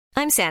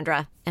I'm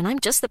Sandra, and I'm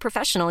just the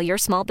professional your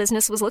small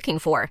business was looking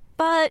for.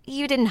 But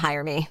you didn't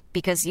hire me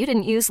because you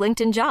didn't use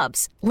LinkedIn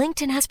Jobs.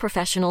 LinkedIn has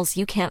professionals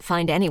you can't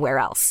find anywhere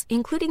else,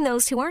 including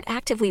those who aren't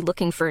actively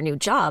looking for a new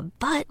job,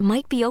 but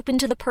might be open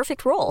to the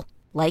perfect role,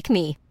 like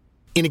me.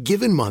 In a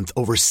given month,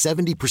 over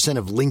 70%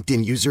 of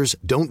LinkedIn users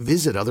don't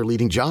visit other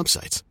leading job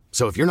sites.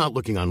 So if you're not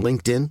looking on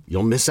LinkedIn,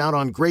 you'll miss out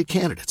on great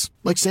candidates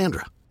like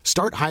Sandra.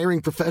 Start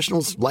hiring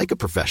professionals like a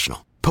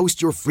professional.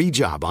 Post your free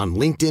job on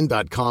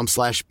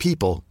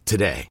linkedin.com/people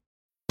today.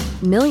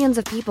 Millions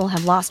of people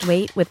have lost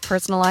weight with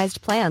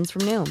personalized plans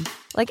from Noom.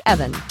 Like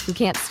Evan, who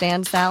can't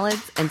stand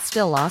salads and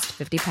still lost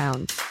 50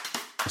 pounds.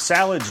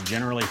 Salads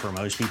generally for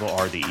most people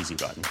are the easy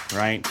button,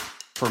 right?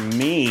 For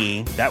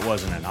me, that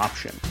wasn't an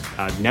option.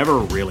 I never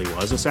really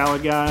was a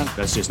salad guy.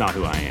 That's just not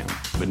who I am.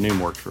 But Noom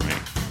worked for me.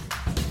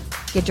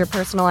 Get your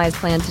personalized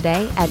plan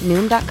today at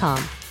Noom.com.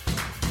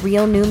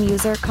 Real Noom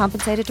user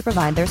compensated to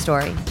provide their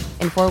story.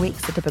 In 4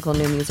 weeks, the typical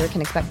Noom user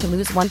can expect to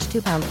lose 1 to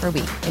 2 pounds per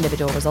week.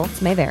 Individual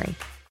results may vary.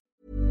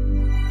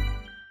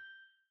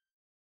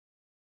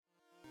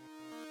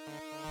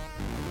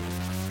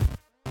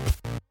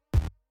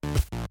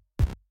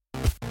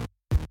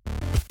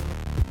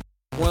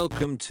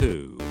 Welcome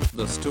to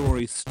the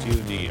Story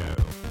Studio.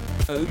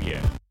 Oh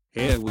yeah,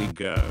 here we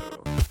go.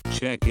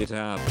 Check it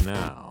out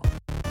now.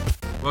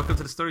 Welcome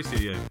to the Story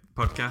Studio,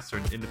 podcast where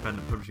an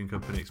independent publishing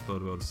company explore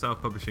the world of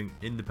self-publishing,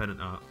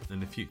 independent art,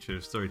 and the future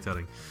of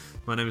storytelling.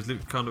 My name is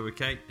Luke Condor with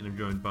Kate, and I'm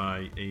joined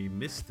by a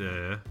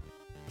Mr.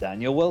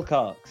 Daniel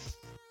Wilcox.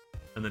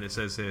 And then it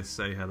says here,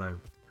 say hello.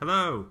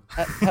 Hello!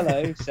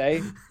 Hello,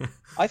 say.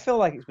 I feel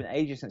like it's been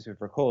ages since we've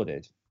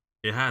recorded.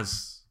 It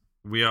has.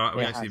 We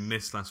actually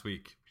missed last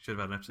week. We should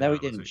have had an episode. No, we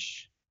didn't.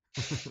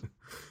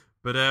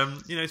 But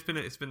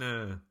it's been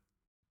a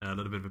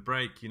little bit of a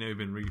break. We've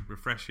been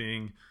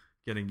refreshing,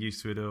 getting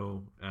used to it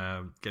all,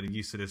 getting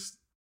used to this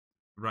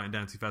writing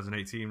down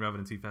 2018 rather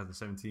than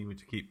 2017,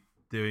 which I keep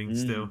doing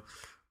still.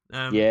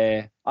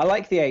 Yeah, I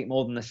like the 8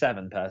 more than the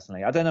 7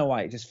 personally. I don't know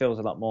why, it just feels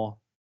a lot more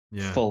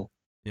full.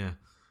 Yeah.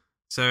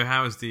 So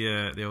how is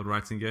the old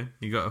writing going?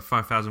 You got a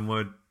 5,000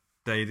 word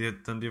day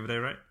done the other day,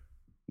 right?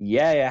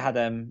 Yeah, I had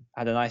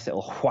a nice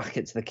little whack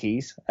it to the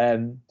keys.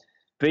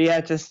 But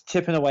yeah, just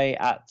chipping away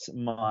at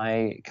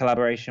my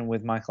collaboration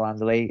with Michael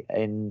Anderley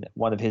in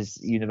one of his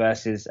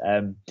universes.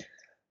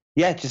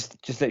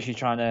 Just literally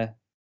trying to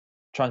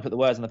put the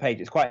words on the page.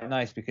 It's quite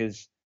nice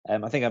because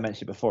I think I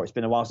mentioned it before. It's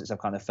been a while since I've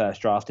kind of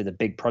first drafted a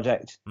big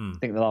project. I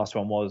think the last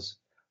one was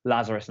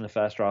Lazarus, and the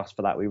first draft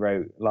for that we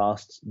wrote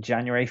last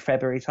January,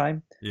 February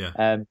time.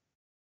 Yeah.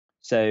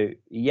 So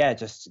yeah,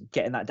 just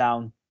getting that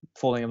down,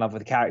 falling in love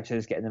with the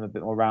characters, getting them a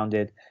bit more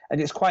rounded, and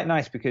it's quite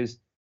nice because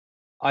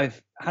I've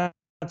had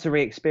to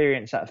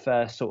re-experience that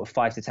first sort of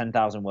 5,000 to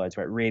 10,000 words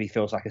where it really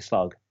feels like a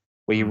slug,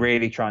 where you're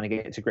really trying to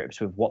get to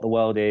grips with what the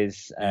world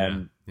is,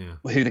 who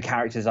the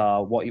characters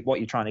are, what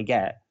you're trying to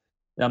get.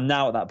 And I'm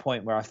now at that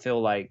point where I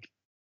feel like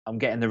I'm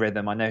getting the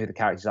rhythm. I know who the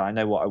characters are. I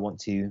know what I want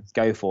to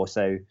go for.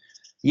 So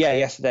yeah,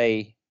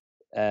 yesterday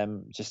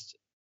just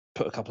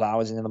put a couple of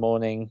hours in the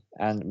morning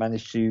and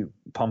managed to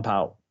pump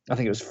out, I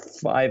think it was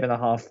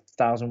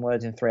 5,500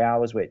 words in 3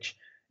 hours, which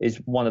is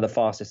one of the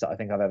fastest that I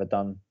think I've ever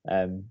done,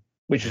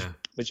 which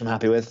I'm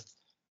happy with.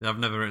 I've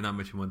never written that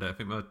much in one day. I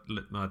think my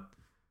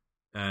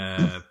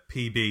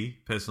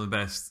PB, personal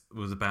best,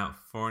 was about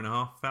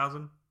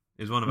 4,500.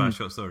 It was one of our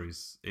short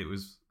stories. It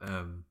was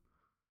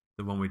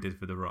the one we did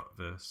for the rock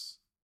verse.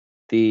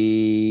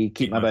 The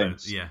Keep My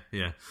Bones. Yeah.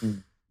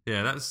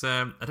 Yeah, that's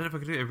I don't know if I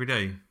could do it every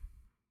day.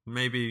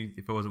 Maybe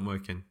if I wasn't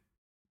working.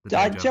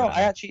 I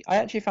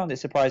actually found it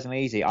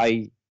surprisingly easy.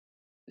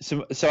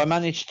 So I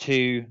managed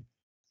to,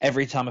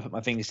 every time I put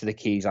my fingers to the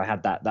keys, I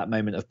had that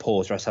moment of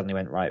pause where I suddenly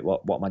went, right,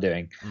 what am I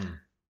doing?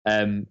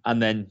 And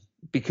then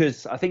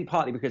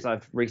partly because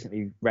I've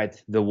recently read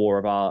The War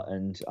of Art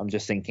and I'm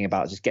just thinking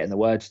about just getting the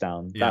words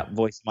down, that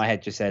voice in my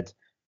head just said,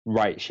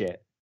 write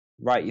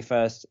your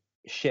first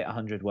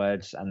 100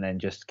 words and then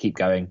just keep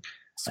going.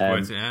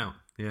 Squirt it out.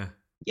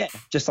 Yeah,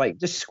 just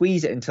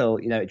squeeze it until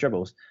it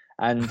dribbles.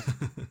 And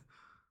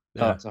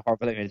it's a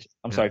horrible image.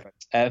 I'm sorry,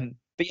 folks.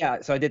 But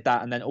yeah, so I did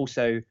that, and then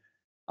also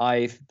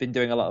I've been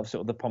doing a lot of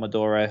sort of the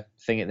Pomodoro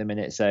thing at the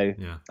minute. So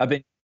I've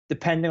been,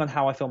 depending on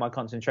how I feel my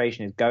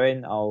concentration is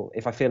going,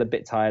 if I feel a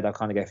bit tired, I'll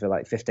kind of go for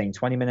like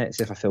 15-20 minutes.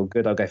 If I feel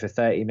good, I'll go for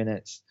 30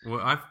 minutes.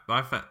 Well,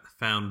 I've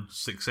found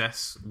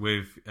success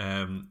with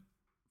the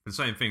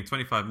same thing.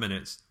 25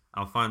 minutes,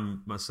 I'll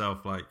find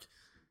myself like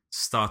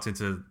starting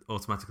to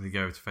automatically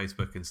go to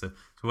Facebook and stuff.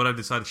 So what I've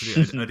decided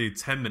to do, I do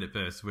 10-minute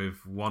bursts with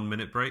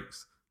 1-minute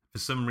breaks. For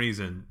some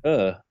reason,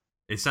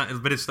 it's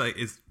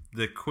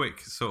the quick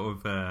sort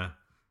of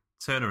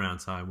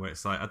turnaround time where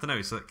it's like, I don't know,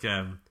 it's like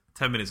 10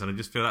 minutes, and I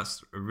just feel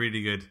that's a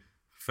really good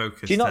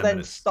focus. Do you not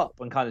then stop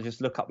and kind of just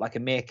look up like a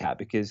meerkat?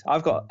 Because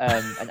I've got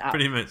an app.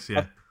 Pretty much,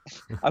 yeah.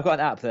 I've got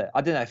an app that,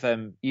 I don't know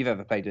if you've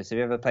ever played this. Have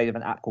you ever played with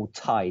an app called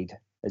Tide,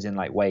 as in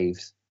like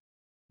waves?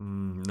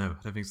 No,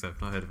 I don't think so. I've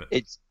not heard of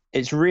it.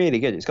 It's really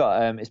good. It's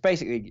got it's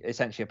basically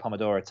essentially a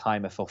Pomodoro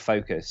timer for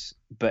focus,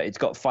 but it's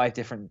got 5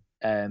 different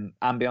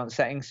ambience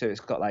setting. So it's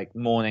got like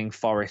morning,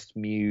 forest,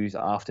 mews,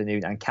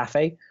 afternoon, and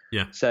cafe.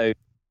 Yeah. So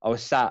I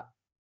was sat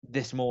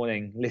this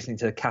morning listening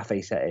to the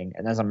cafe setting,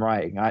 and as I'm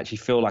writing, I actually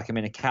feel like I'm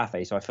in a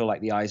cafe. So I feel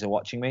like the eyes are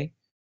watching me.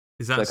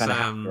 Is So that I kind of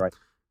have to write. is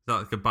that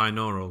like a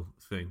binaural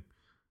thing?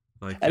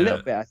 Like A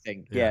little bit, I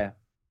think. yeah.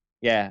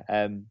 Yeah.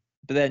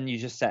 But then you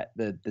just set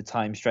the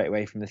time straight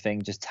away from the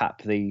thing. Just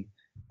tap the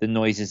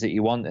noises that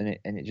you want, and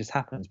it just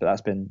happens. But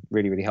that's been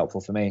really, really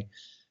helpful for me.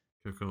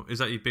 Cool. Is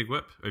that your big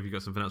whip? Or have you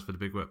got something else for the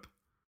big whip?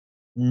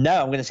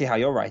 No, I'm going to see how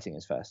your writing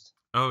is first.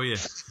 Oh yeah.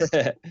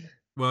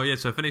 Well, yeah.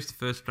 So I finished the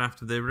first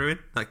draft of The Ruin.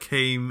 That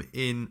came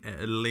in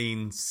at a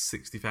lean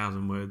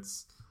 60,000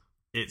 words.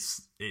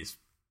 It's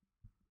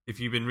if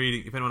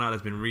anyone out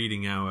there's been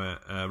reading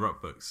our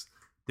rock books,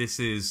 this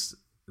is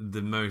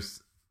the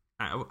most.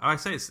 I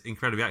say it's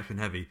incredibly action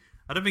heavy.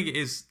 I don't think it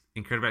is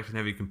incredibly action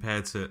heavy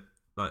compared to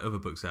like other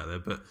books out there,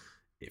 but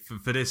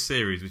for this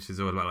series, which is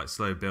all about like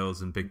slow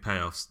builds and big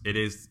payoffs, it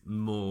is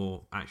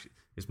more action.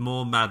 It's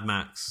more Mad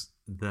Max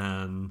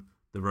than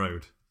The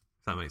Road.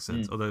 If that makes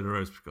sense. Although The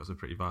Road's got some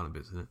pretty violent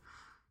bits in it.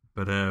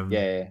 But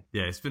yeah,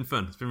 it's been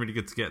fun. It's been really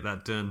good to get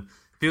that done.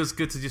 Feels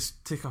good to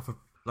just tick off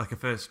a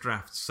first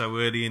draft so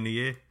early in the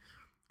year.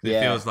 It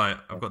feels like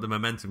I've got the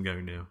momentum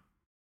going now.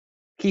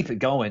 Keep it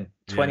going.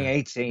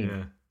 2018.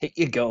 Yeah. Hit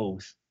your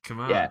goals. Come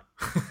on.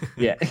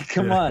 Yeah.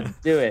 Come on,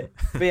 do it.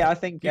 But yeah, I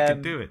think you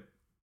can do it.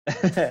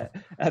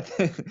 I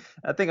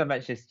think I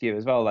mentioned this to you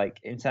as well. Like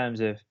in terms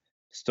of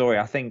story,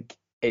 I think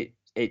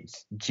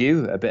it's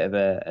due a bit of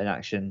an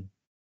action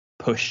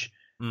push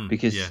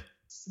because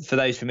for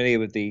those familiar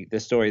with the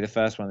story, the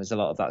first one, there's a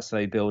lot of that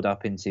slow build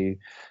up into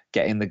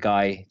getting the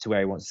guy to where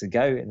he wants to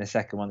go, and the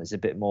second one is a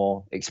bit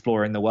more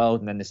exploring the world,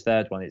 and then this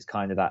third one, it's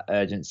kind of that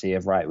urgency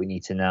of right, we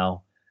need to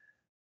now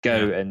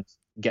go and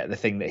get the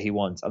thing that he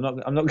wants. I'm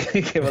not going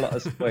to give a lot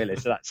of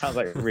spoilers, so that sounds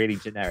like really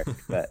generic,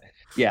 but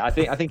yeah, I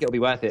think it'll be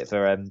worth it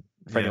for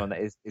anyone that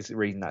is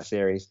reading that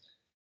series.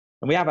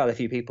 And we have had a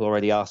few people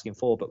already asking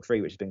for book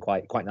 3, which has been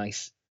quite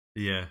nice.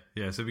 Yeah.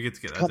 So it'd be good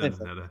to get that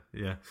done.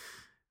 Yeah.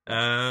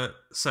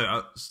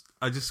 So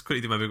I just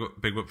quickly do my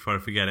big whip before I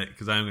forget it,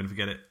 because I am going to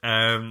forget it.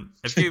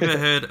 Have you ever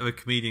heard of a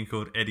comedian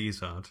called Eddie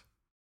Izzard?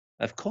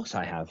 Of course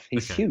I have.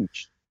 He's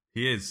huge.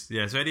 He is.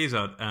 Yeah. So Eddie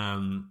Izzard,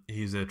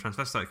 he's a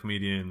transvestite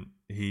comedian.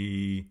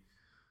 He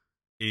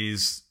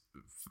is,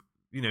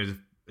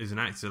 is an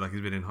actor. Like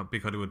he's been in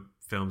big Hollywood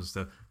films and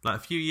stuff. Like a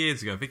few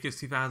years ago, I think it was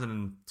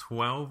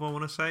 2012. I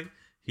want to say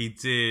he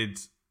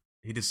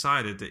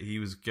decided that he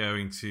was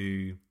going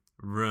to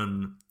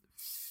run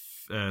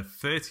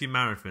 30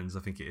 marathons. I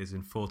think it is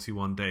in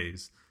 41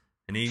 days,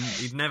 and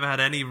he'd never had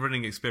any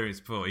running experience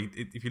before.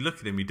 If you look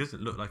at him, he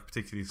doesn't look like a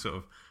particularly sort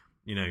of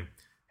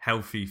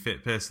healthy,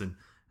 fit person.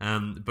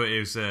 But it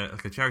was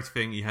like a charity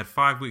thing. He had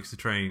 5 weeks to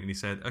train, and he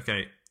said,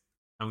 "Okay,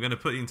 I'm going to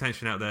put the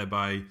intention out there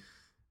by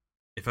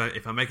if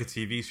I make a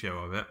TV show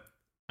of it,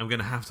 I'm going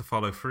to have to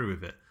follow through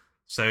with it."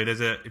 So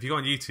if you go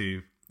on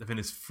YouTube, I think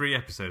there's 3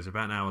 episodes,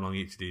 about an hour long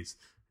each of these.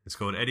 It's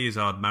called Eddie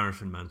Izzard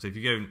Marathon Man. So if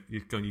you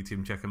go on YouTube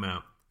and check them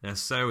out, they're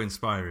so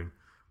inspiring.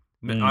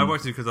 I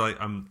watched it because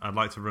I'd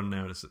like to run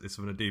now, and it's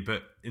something to do.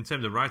 But in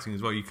terms of writing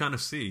as well, you kind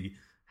of see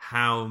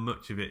how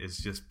much of it is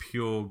just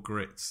pure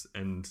grit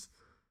and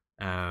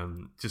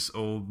just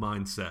old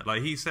mindset.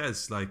 Like he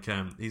says,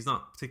 he's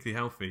not particularly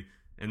healthy.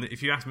 And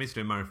if you asked me to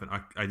do a marathon,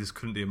 I just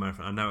couldn't do a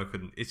marathon. I know I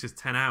couldn't. It's just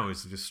 10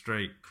 hours of just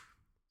straight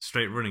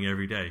running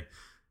every day.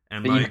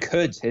 And but you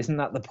could, isn't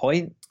that the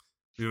point?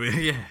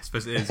 Yeah, I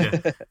suppose it is.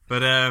 Yeah,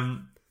 but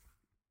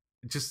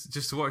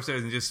just to watch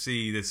those and just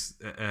see this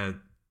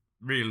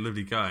really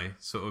lovely guy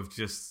sort of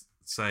just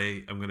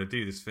say, "I'm going to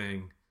do this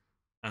thing,"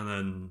 and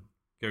then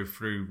go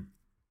through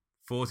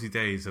 40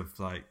 days of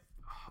like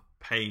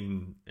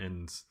pain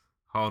and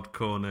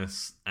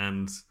hardcoreness,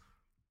 and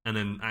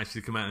then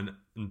actually come out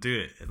and do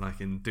it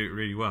and do it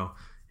really well.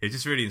 It's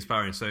just really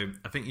inspiring. So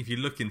I think if you're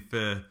looking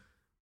for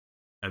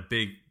a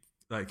big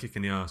kick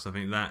in the arse, I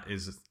think that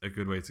is a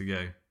good way to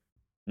go.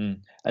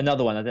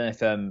 Another one, I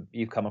don't know if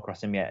you've come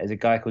across him yet, is a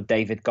guy called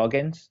David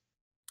Goggins.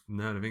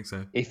 No, I don't think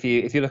so. If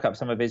you look up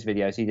some of his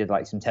videos, he did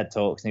some TED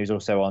Talks, and he was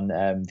also on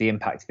the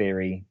Impact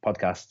Theory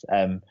podcast.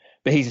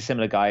 But he's a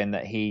similar guy in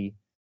that he's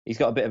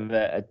got a bit of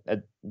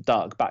a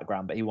dark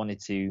background, but he wanted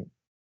to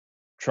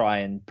try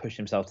and push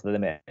himself to the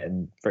limit,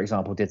 and for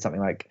example did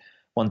something like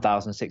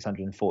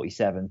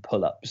 1,647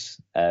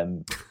 pull-ups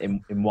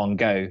in one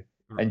go,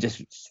 and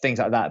just things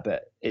like that.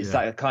 But it's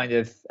like a kind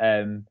of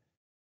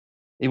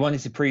he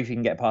wanted to prove he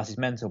can get past his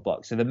mental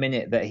block. So the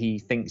minute that he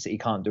thinks that he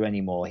can't do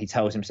anymore, he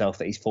tells himself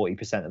that he's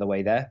 40% of the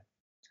way there.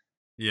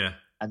 Yeah.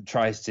 And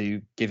tries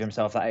to give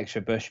himself that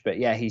extra push. But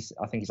yeah, I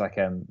think he's like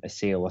a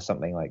SEAL or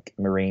something, like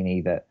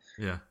Marini, that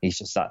he's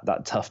just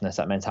that toughness,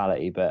 that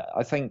mentality. But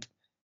I think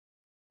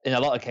in a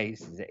lot of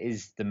cases, it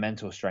is the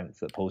mental strength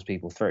that pulls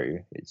people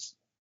through. It's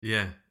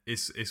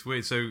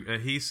weird. So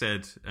he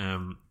said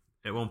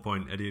at one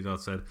point, Eddie Izzard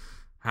said,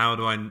 How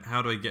do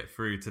I get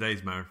through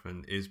today's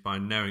marathon is by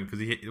knowing, because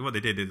what they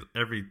did is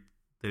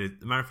they did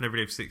the marathon every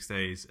day for 6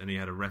 days, and he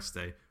had a rest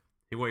day.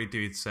 What he'd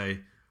do, he'd say,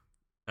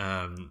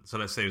 So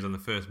let's say he was on the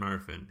first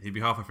marathon, he'd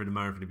be halfway through the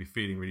marathon, he'd be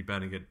feeling really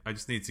bad and go, I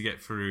just need to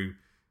get through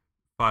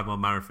 5 more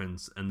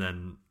marathons and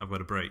then I've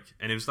got a break.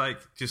 And it was like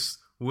just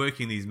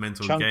working these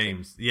mental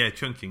games. Yeah,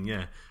 chunking,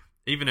 yeah.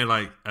 Even though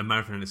like a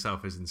marathon in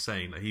itself is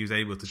insane, like he was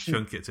able to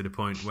chunk it to the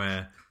point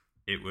where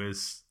it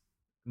was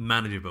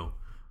manageable.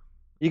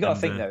 You got to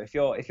think though, if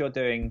you're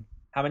doing,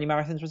 how many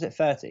marathons was it?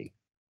 30?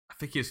 I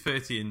think it was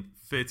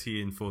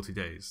 30 in 40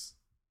 days.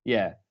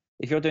 Yeah.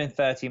 If you're doing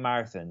 30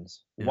 marathons,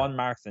 one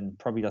marathon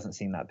probably doesn't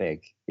seem that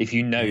big if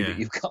you know that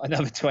you've got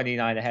another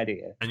 29 ahead of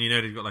you. And you know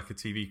they've got like a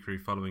TV crew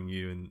following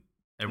you and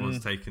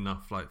everyone's taking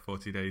off like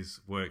 40 days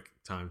work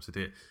time to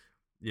do it.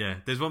 Yeah,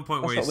 there's one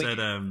point where he said,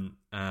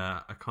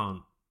 I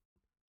can't.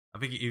 I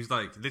think he was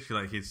like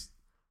literally like his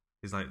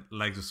like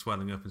legs are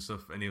swelling up and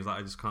stuff, and he was like,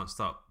 I just can't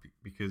stop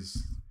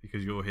because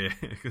you're here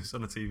because it's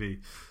on the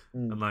TV.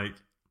 And like,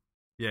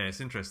 yeah,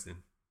 it's interesting.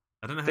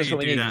 I don't know how you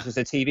do that. There's just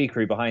a TV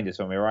crew behind us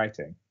when we're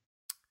writing.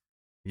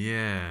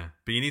 Yeah,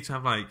 but you need to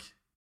have like,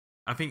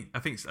 I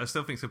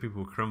still think some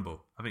people will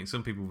crumble. I think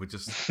some people would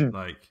just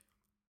like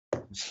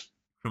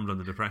crumble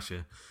under the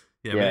pressure.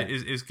 Yeah, but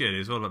it's good.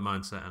 It's all about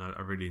mindset, and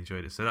I really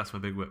enjoyed it. So that's my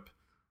big whip.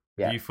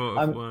 Yeah. Have you thought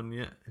of one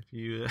yet?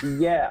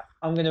 Yeah,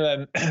 I'm going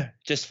to,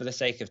 just for the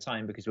sake of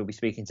time, because we'll be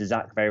speaking to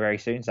Zach very, very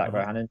soon, Zach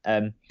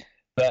Bohannon.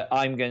 But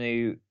I'm going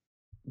to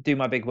do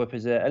my big whip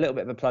as a little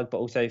bit of a plug, but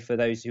also for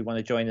those who want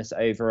to join us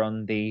over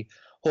on the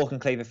Hawk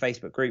and Cleaver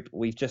Facebook group.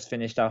 We've just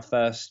finished our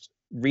first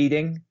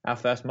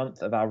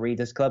month of our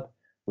Readers Club,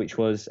 which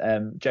was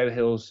Joe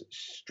Hill's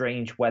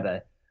Strange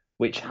Weather.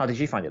 How did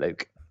you find it,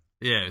 Luke?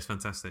 Yeah, it's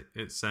fantastic.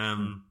 It's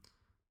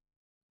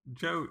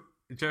Joe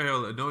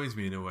Hill annoys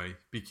me in a way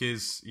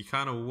because you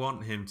kind of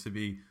want him to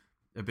be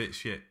a bit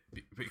shit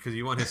because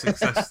you want his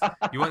success.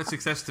 You want his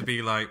success to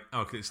be like,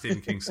 oh, 'cause it's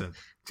Stephen King's son.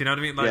 Do you know what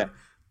I mean? Like,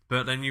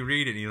 but then you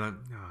read it and you're like,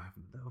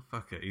 oh,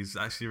 fuck it. He's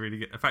actually really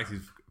good. In fact,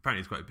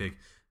 he's quite big,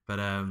 but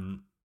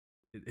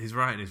his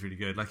writing is really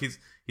good. Like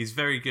he's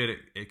very good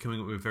at coming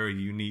up with very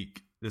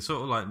unique. They're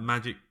sort of like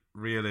magic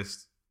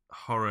realist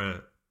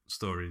horror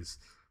stories.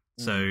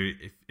 So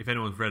if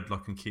anyone's read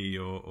Lock and Key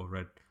or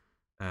read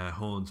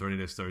Horns or any of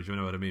those stories, you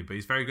know what I mean. But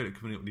he's very good at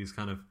coming up with these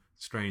kind of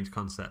strange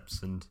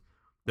concepts. And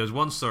there's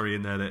one story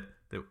in there that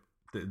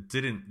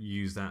didn't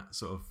use that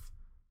sort of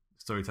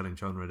storytelling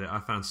genre that I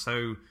found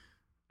so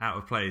out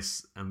of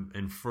place and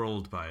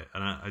enthralled by it.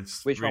 And I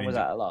just which one was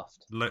that?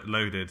 Aloft?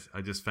 Loaded.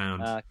 I just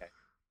found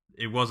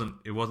it wasn't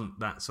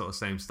that sort of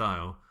same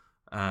style,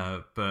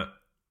 but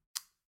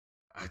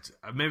I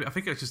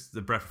think it was just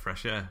the breath of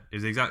fresh air. It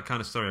was the exact kind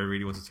of story I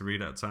really wanted to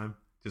read at the time.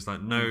 Just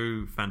like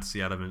no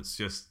fantasy elements,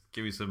 just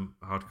give me some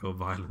hardcore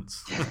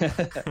violence.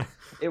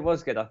 It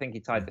was good. I think he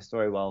tied the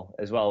story well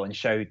as well and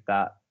showed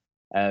that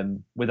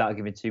without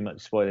giving too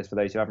much spoilers for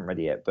those who haven't read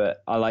it yet.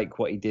 But I like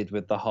what he did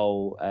with the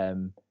whole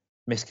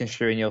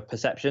misconstruing your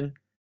perception.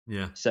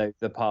 Yeah. So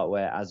the part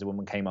where as a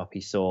woman came up,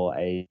 he saw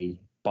a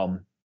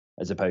bomb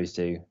as opposed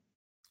to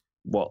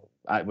what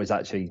was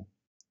actually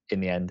in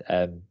the end.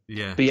 But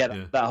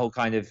that whole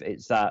kind of,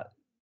 it's that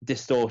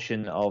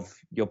distortion of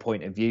your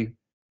point of view.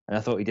 And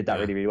I thought he did that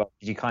really, really well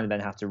because you kind of then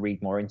have to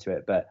read more into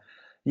it. But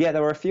yeah,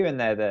 there were a few in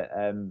there that,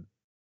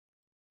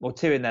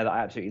 two in there that I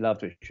absolutely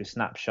loved, which was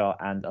Snapshot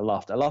and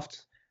Aloft.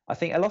 I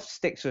think Aloft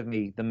sticks with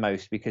me the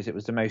most because it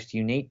was the most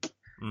unique,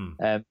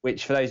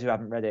 which for those who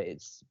haven't read it,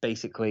 it's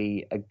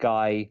basically a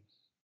guy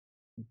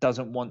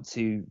doesn't want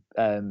to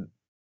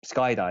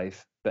skydive,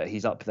 but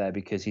he's up there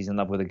because he's in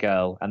love with a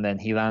girl. And then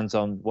he lands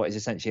on what is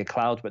essentially a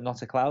cloud, but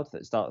not a cloud,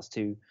 that starts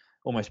to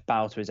almost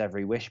bow to his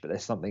every wish, but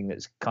there's something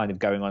that's kind of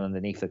going on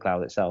underneath the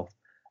cloud itself.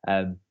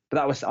 But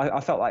that was,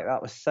 I felt like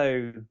that was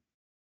so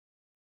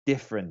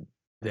different.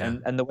 Yeah.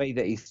 And the way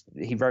that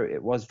he wrote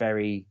it was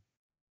very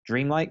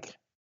dreamlike.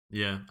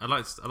 Yeah, I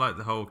like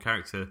the whole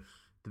character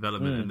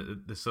development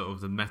and the sort of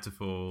the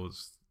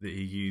metaphors that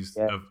he used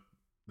of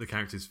the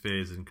character's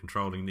fears and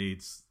controlling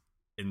needs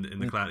in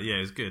the cloud. Yeah,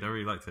 it's good. I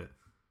really liked it.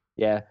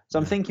 Yeah, so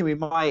I'm thinking we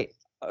might.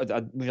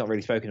 We've not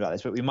really spoken about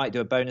this, but we might do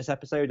a bonus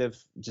episode of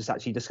just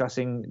actually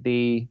discussing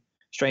the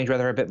Strange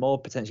Weather a bit more.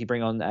 Potentially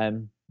bring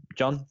on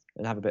John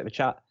and have a bit of a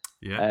chat.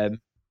 Yeah.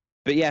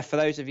 But yeah, for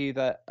those of you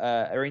that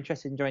are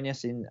interested in joining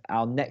us in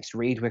our next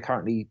read, we're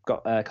currently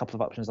got a couple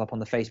of options up on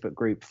the Facebook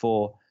group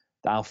for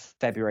our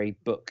February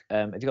book.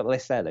 Have you got the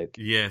list there, Luke?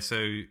 Yeah, so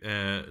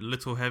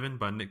Little Heaven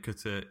by Nick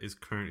Cutter is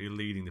currently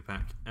leading the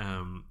pack,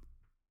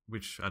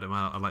 which I don't know.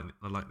 I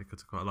like Nick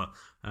Cutter quite a lot.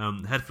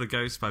 Head Full of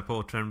Ghosts by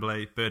Paul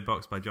Tremblay, Bird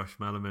Box by Josh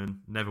Malerman,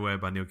 Neverwhere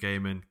by Neil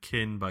Gaiman,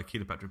 Kin by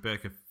Keelan Patrick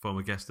Burke, a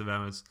former guest of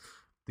ours,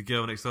 The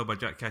Girl Next Door by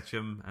Jack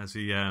Ketchum, as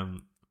he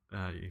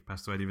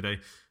passed away the other day,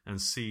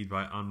 and Seed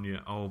by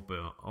Anya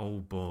Olborn.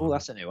 Oh,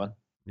 that's a new one.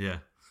 Yeah.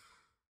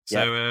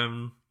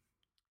 So,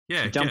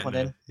 so jump on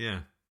in.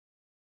 Yeah.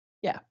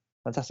 Yeah,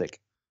 fantastic.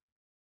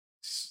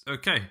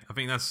 Okay, I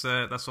think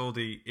that's all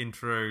the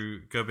intro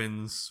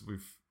gubbins.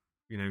 We've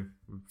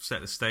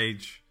set the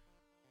stage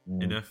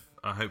enough.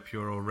 I hope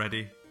you're all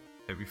ready.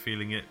 Hope you're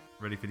feeling it.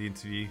 Ready for the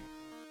interview.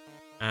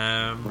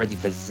 Ready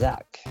for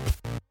Zach.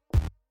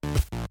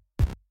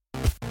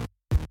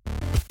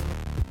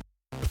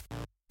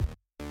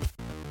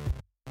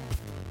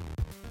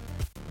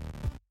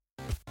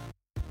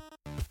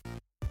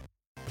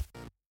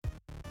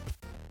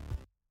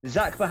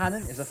 Zach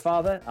Bohannon is a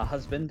father, a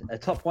husband, a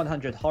top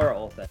 100 horror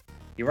author.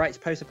 He writes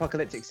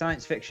post-apocalyptic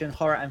science fiction,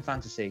 horror, and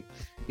fantasy.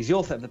 He's the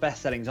author of the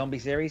best-selling zombie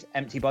series,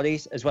 Empty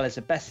Bodies, as well as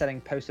the best-selling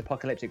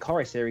post-apocalyptic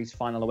horror series,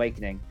 Final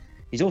Awakening.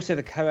 He's also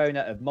the co-owner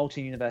of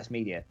Multi-Universe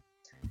Media.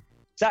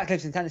 Zach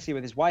lives in Tennessee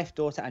with his wife,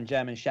 daughter, and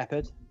German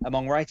Shepherd.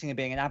 Among writing and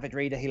being an avid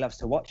reader, he loves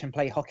to watch and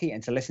play hockey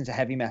and to listen to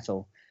heavy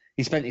metal.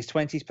 He spent his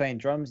 20s playing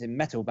drums in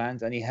metal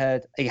bands, and he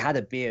had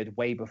a beard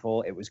way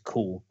before it was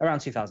cool, around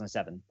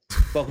 2007.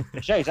 Welcome to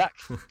the show, Zach.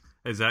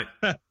 Hey, Zach.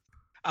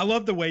 I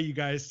love the way you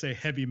guys say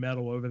heavy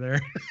metal over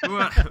there.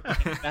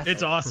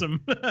 It's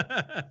awesome.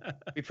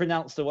 We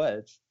pronounce the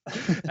words.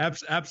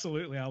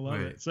 Absolutely. I love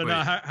it. So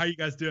now, how you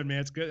guys doing, man?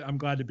 It's good. I'm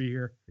glad to be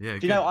here. Yeah.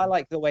 Do you know, I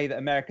like the way that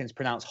Americans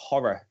pronounce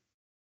horror.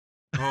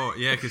 Oh,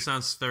 yeah, because it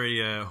sounds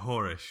very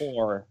horror-ish.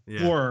 Horror. Yeah.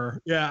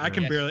 Horror. Yeah,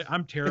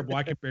 I'm terrible.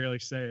 I can barely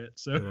say it.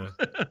 So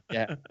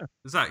yeah.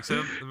 Zach,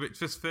 so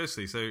just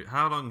firstly, so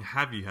how long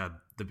have you had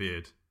the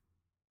beard?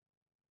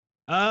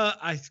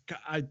 I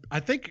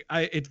think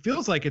it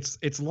feels like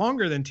it's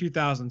longer than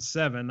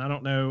 2007. I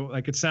don't know.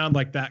 Like it sounded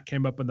like that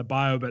came up in the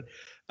bio, but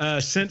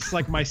since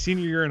like my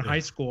senior year in high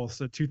school,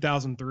 so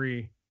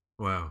 2003.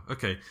 Wow.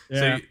 Okay.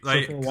 Yeah, so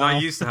like, cause I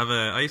used to have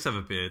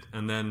a beard,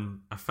 and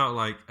then I felt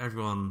like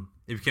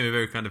it became a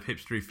very kind of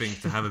hipstery thing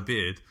to have a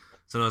beard.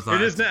 So I was like,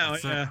 it is now.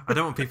 Yeah. I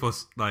don't want people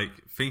like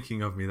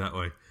thinking of me that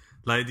way.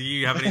 Like, do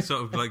you have any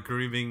sort of like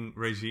grooming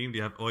regime? Do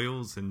you have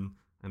oils and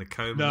a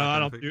comb? No, I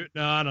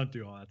don't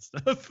do all that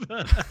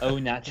stuff. Au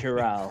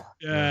natural.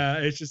 Yeah,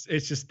 it's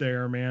just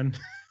there, man.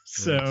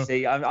 So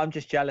see, I'm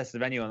just jealous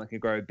of anyone that can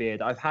grow a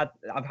beard. I've had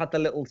the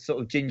little sort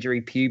of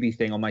gingery puby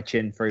thing on my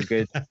chin for a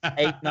good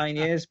 8-9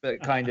 years,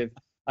 but kind of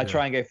I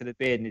try and go for the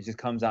beard, and it just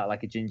comes out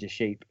like a ginger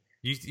sheep.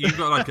 You've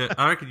got like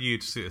I reckon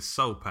you'd see a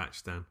soul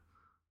patch then,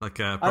 like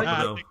a proper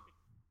little.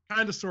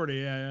 Kind of, sort of,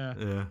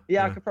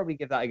 yeah. I could probably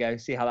give that a go,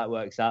 see how that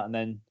works out, and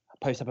then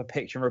post up a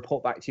picture and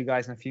report back to you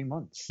guys in a few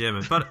months. Yeah,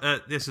 man. But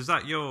is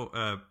that your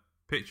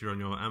picture on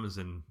your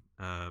Amazon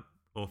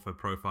author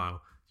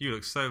profile? You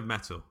look so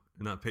metal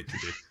in that picture,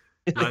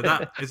 dude. Like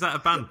that, is that a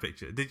band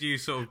picture? Did you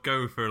sort of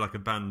go for like a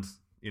band?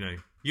 You know,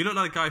 you look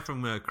like a guy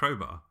from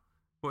Crowbar.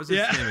 What was his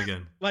name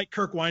again? Like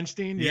Kirk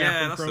Weinstein.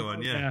 Yeah, that's the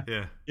one.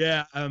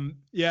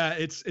 Yeah.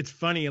 It's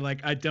funny.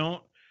 Like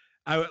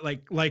I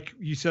like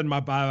you said in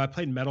my bio, I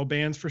played metal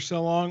bands for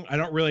so long. I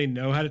don't really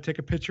know how to take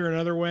a picture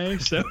another way.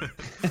 So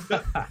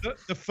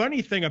the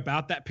funny thing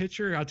about that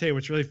picture, I'll tell you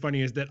what's really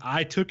funny is that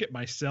I took it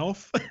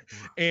myself.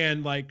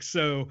 And like,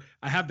 so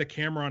I have the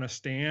camera on a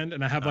stand,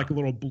 and I have like a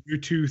little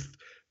Bluetooth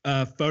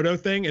photo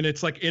thing, and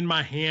it's like in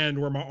my hand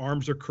where my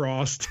arms are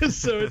crossed.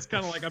 So it's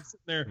kind of like I'm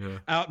sitting there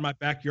out in my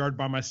backyard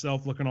by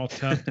myself looking all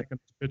tough taking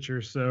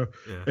pictures. So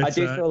I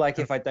do feel like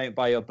if I don't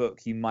buy your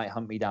book, you might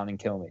hunt me down and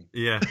kill me.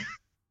 Yeah.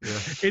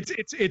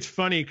 It's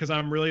funny because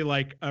I'm really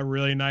like a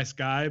really nice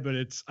guy, but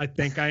I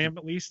think I am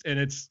at least, and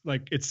it's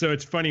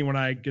funny when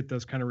I get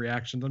those kind of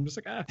reactions. I'm just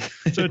like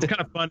so it's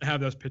kind of fun to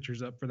have those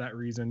pictures up for that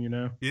reason, you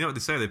know. You know what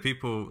they say, that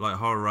people like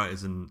horror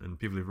writers and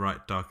people who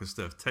write darker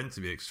stuff tend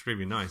to be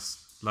extremely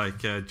nice. Like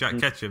Jack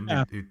Ketchum,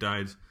 who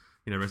died,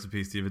 you know, rest in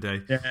peace the other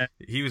day. Yeah.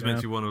 He was meant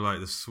to be one of like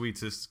the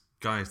sweetest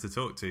guys to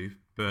talk to,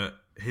 but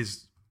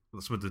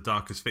some of the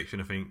darkest fiction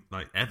I think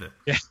like ever.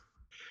 Yeah.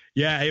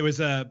 Yeah, it was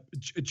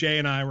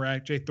Jay Thorne and I were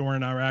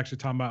actually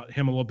talking about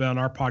him a little bit on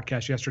our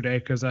podcast yesterday,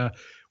 because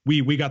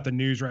we got the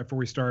news right before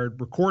we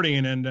started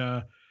recording,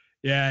 and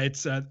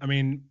it's I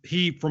mean,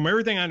 from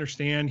everything I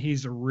understand, he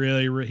was a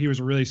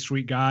really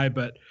sweet guy,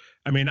 but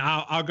I mean,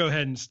 I'll go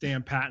ahead and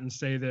stand pat and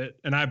say that,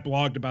 and I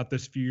blogged about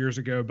this a few years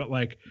ago, but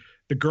like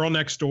The Girl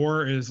Next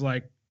Door is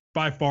like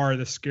by far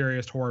the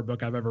scariest horror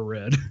book I've ever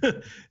read.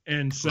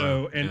 And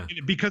so,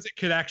 because it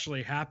could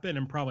actually happen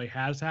and probably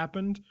has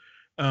happened.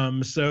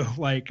 So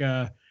like,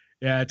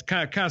 it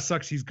kind of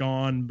sucks he's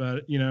gone,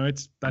 but you know,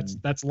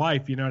 that's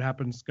life, you know,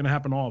 it's going to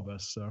happen to all of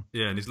us. So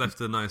yeah. And he's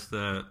left a nice,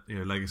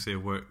 legacy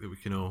of work that we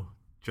can all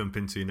jump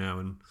into now.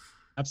 And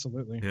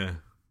absolutely.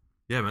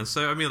 Yeah, man.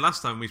 So, I mean,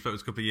 last time we spoke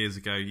was a couple of years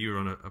ago. You were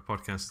on a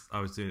podcast I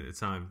was doing at the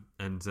time.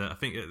 And I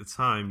think at the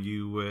time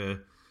you were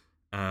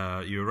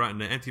writing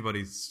the Empty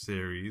Bodies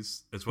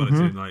series as well as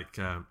doing like,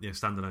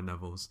 standalone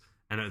novels.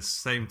 And at the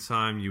same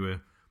time you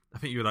were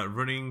like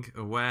running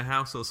a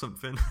warehouse or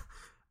something.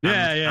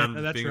 And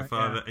that's being right, a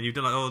father, and you've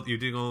done like you're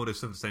doing all this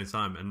stuff at the same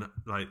time, and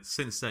like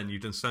since then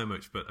you've done so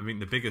much. But I mean,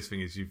 the biggest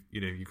thing is you've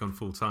gone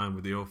full time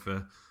with the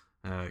author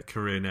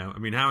career now. I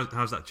mean,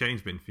 how's that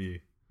change been for you?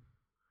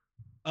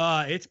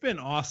 It's been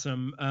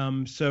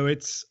awesome. So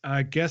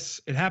I guess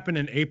it happened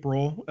in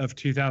April of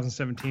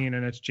 2017,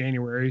 and it's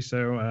January.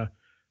 So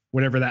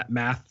whatever that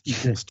math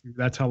equals to,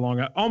 that's how long.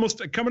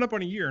 Almost coming up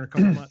on a year in a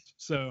couple of months.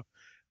 So.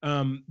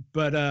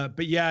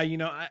 But yeah, you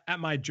know, at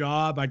my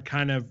job, I'd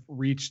kind of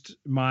reached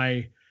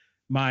my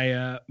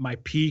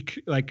peak.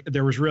 Like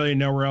there was really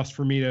nowhere else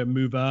for me to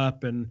move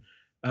up. And,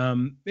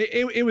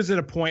 it was at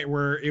a point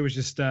where it was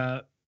just,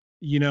 my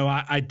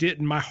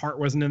heart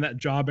wasn't in that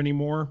job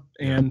anymore.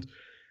 And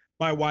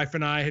my wife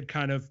and I had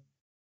kind of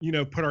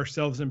put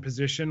ourselves in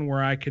position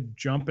where I could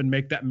jump and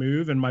make that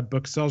move, and my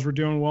book sales were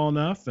doing well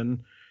enough. And,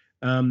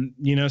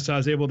 so I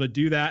was able to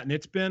do that, and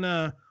it's been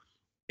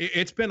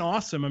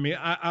awesome. I mean,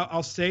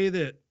 I'll say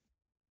that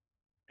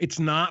it's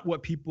not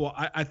what people,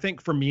 I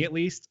think for me, at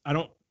least, I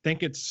don't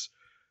think it's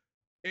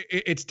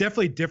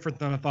definitely different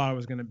than I thought it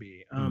was going to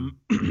be.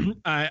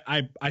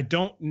 I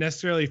don't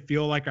necessarily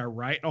feel like I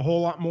write a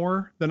whole lot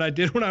more than I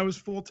did when I was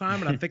full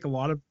time. And I think a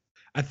lot of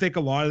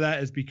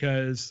that is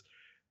because,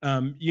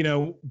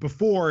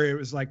 before it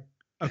was like,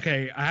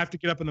 okay, I have to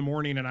get up in the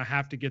morning and I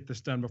have to get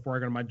this done before I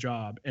go to my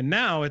job. And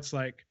now it's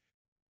like,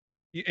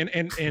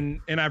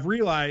 and I've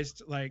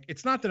realized, like,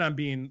 it's not that I'm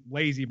being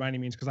lazy by any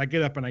means, because I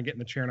get up and I get in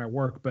the chair and I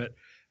work, but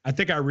I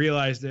think I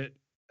realized that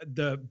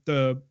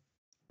the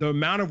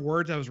amount of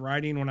words I was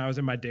writing when I was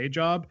in my day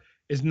job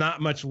is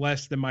not much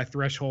less than my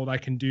threshold I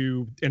can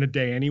do in a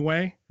day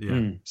anyway.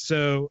 Yeah.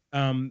 So,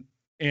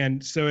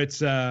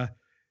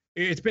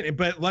 it's been,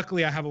 but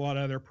luckily I have a lot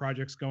of other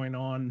projects going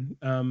on,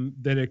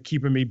 that are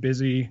keeping me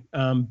busy.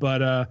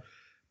 But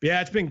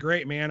yeah, it's been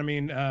great, man. I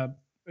mean,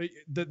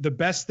 the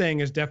best thing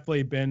has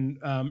definitely been,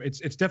 it's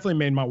definitely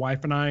made my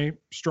wife and I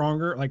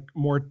stronger, like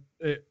more,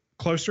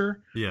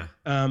 closer. Yeah.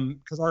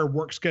 Because our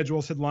work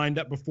schedules had lined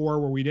up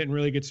before where we didn't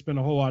really get to spend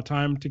a whole lot of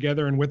time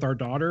together and with our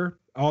daughter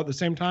all at the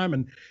same time.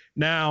 And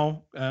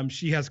now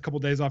she has a couple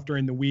of days off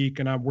during the week,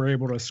 and we're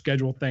able to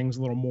schedule things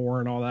a little more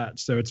and all that.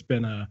 So it's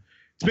been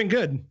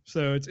good.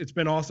 So it's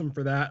been awesome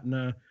for that,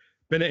 and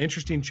been an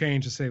interesting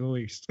change to say the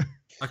least.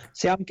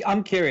 See,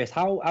 I'm curious,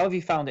 how have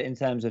you found it in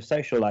terms of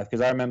social life?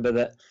 Because I remember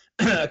that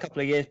a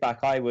couple of years back,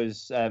 I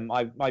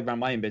ran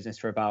my own business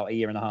for about a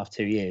year and a half,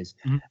 2 years.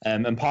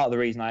 Mm-hmm. And part of the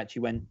reason I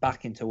actually went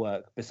back into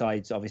work,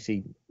 besides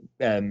obviously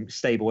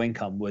stable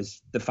income,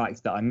 was the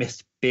fact that I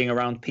missed being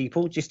around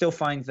people. Do you still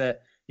find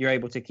that you're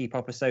able to keep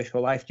up a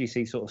social life? Do you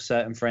see sort of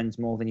certain friends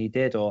more than you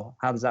did, or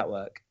how does that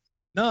work?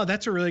 No,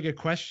 that's a really good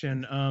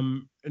question.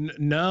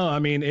 No, I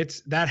mean,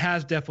 that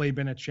has definitely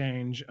been a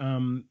change.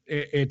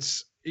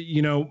 It's,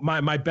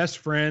 my best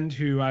friend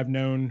who I've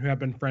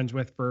been friends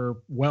with for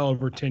well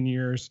over 10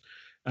 years.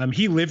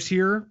 He lives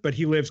here, but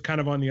he lives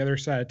kind of on the other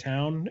side of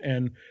town.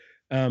 And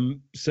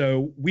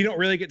so we don't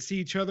really get to see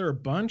each other a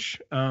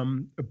bunch.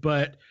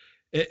 But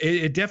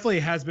it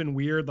definitely has been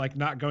weird, like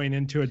not going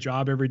into a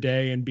job every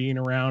day and being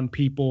around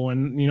people.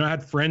 And, I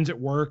had friends at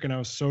work and I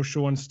was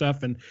social and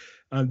stuff. And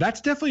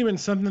that's definitely been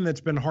something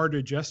that's been hard to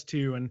adjust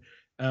to. And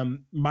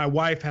my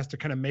wife has to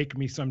kind of make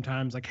me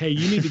sometimes like, hey,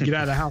 you need to get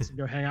out of the house and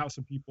go hang out with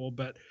some people.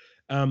 But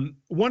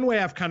one way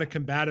I've kind of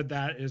combated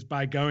that is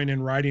by going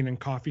and writing in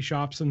coffee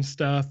shops and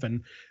stuff.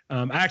 And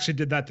I actually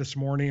did that this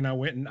morning. I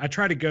went and I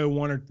try to go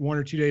one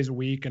or 2 days a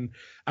week. And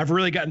I've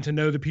really gotten to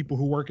know the people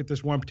who work at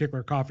this one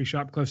particular coffee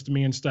shop close to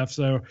me and stuff.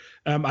 So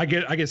I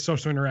get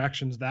social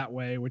interactions that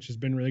way, which has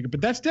been really good.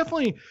 But that's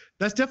definitely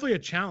a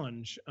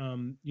challenge.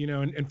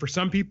 And for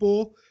some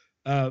people,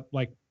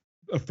 like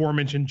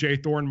aforementioned Jay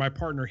Thorne, my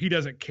partner, he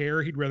doesn't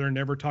care. He'd rather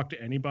never talk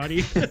to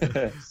anybody.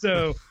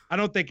 So I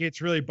don't think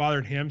it's really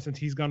bothered him since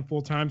he's gone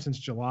full time since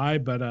July.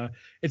 But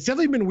it's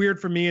definitely been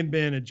weird for me and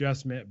been an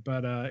adjustment.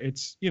 But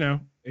it's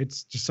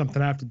just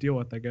something I have to deal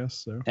with, I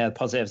guess. So yeah, the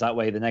positives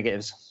outweigh the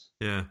negatives.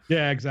 Yeah,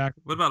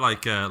 exactly. What about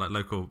like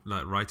local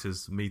like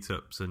writers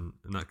meetups and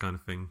that kind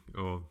of thing,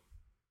 or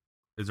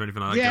is there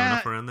anything like that going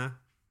up around there?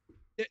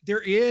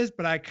 There is,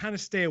 but I kind of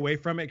stay away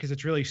from it because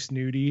it's really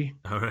snooty.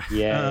 All right.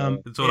 Yeah.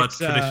 It's all like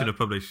traditional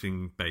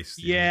publishing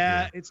based.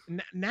 Yeah. It's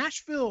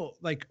Nashville,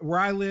 like where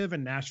I live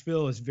in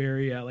Nashville is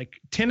very like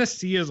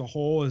Tennessee as a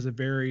whole is a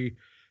very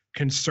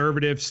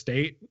conservative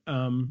state,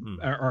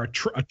 or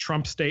a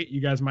Trump state.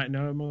 You guys might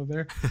know him over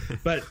there,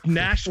 but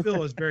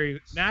Nashville is very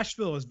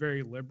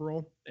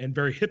liberal and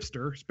very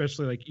hipster,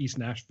 especially like East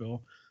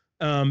Nashville.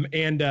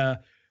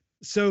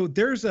 So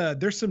there's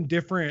some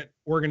different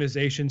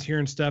organizations here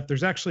and stuff.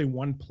 There's actually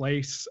one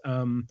place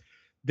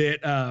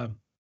that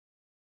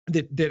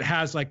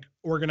has like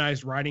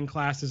organized writing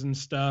classes and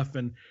stuff.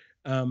 And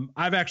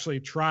I've actually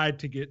tried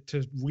to get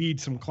to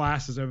lead some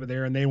classes over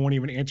there, and they won't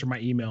even answer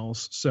my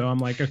emails. So I'm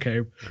like,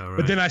 okay. Right,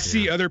 but then I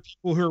see other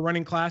people who are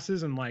running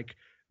classes, and like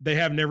they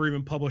have never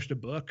even published a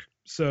book.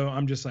 So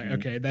I'm just like,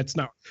 okay, that's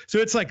not. So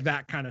it's like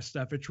that kind of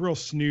stuff. It's real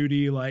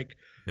snooty. Like,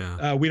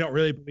 we don't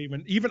really believe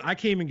in. Even I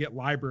can't even get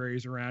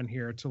libraries around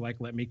here to like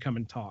let me come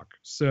and talk.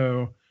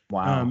 So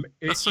wow,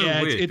 that's so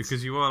weird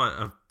because you are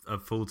like a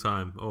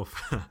full-time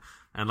author,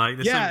 and like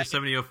there's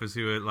so many authors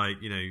who are like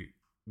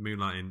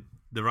moonlighting.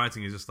 The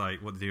writing is just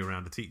like what they do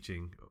around the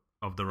teaching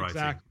of the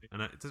writing,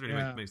 and it doesn't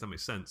really make that much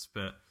sense.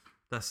 But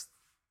that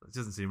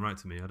doesn't seem right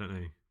to me. I don't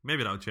know.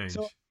 Maybe that'll change.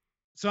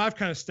 So I've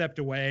kind of stepped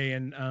away,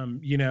 and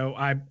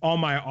all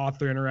my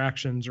author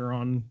interactions are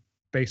on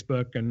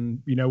Facebook,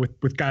 and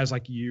with guys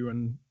like you,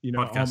 and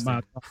all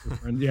my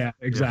friends. Yeah,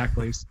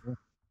 exactly.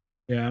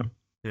 Yeah.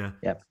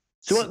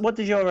 So what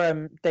does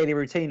your daily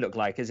routine look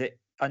like? Is it?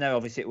 I know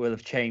obviously it will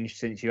have changed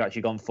since you've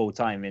actually gone full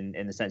time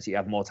in the sense that you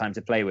have more time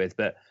to play with.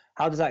 But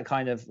how does that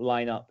kind of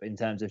line up in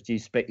terms of, do you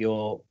split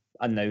your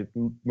I don't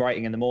know,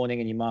 writing in the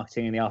morning and your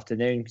marketing in the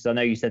afternoon? Because I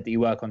know you said that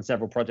you work on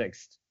several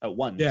projects at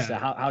once. Yeah. So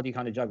how do you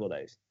kind of juggle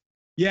those?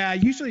 Yeah, I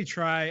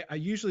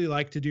usually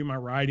like to do my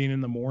writing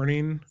in the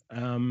morning.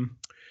 And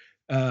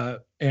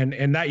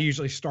that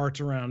usually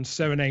starts around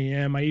 7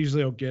 a.m. I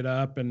usually will get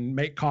up and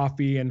make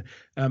coffee, and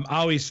I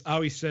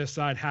always set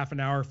aside half an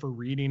hour for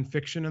reading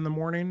fiction in the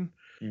morning.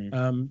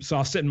 So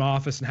I'll sit in my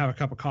office and have a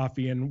cup of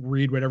coffee and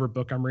read whatever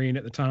book I'm reading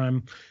at the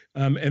time.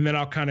 And then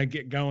I'll kind of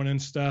get going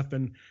and stuff.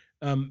 And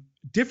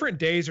different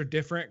days are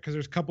different because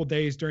there's a couple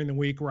days during the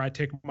week where I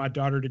take my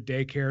daughter to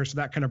daycare. So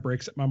that kind of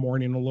breaks up my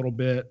morning a little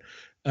bit.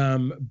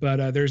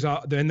 But there's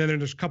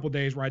a couple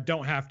days where I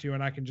don't have to,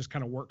 and I can just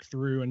kind of work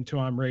through until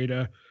I'm ready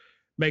to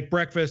make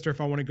breakfast, or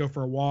if I want to go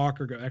for a walk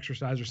or go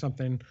exercise or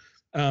something.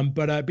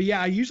 But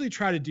yeah, I usually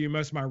try to do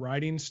most of my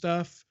writing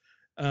stuff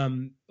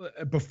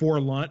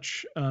before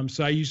lunch.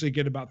 So I usually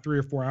get about 3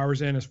 or 4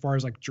 hours in as far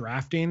as like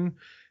drafting.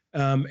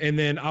 And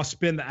then I'll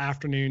spend the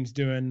afternoons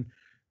doing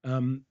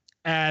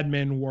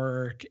admin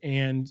work.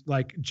 And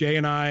like Jay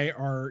and I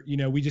are,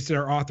 we just did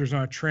our authors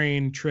on a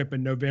train trip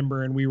in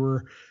November, and we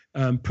were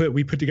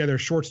we put together a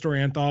short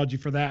story anthology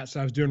for that. So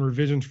I was doing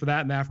revisions for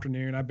that in the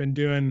afternoon. I've been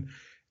doing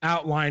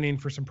outlining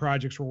for some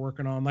projects we're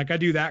working on. Like I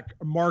do that,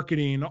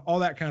 marketing, all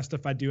that kind of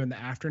stuff I do in the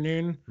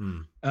afternoon.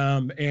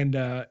 And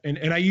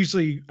I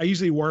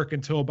usually work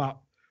until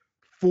about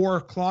 4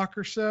 o'clock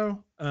or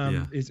so.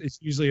 It's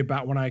usually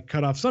about when I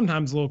cut off,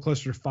 sometimes a little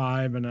closer to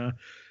 5.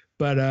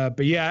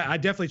 But yeah, I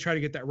definitely try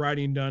to get that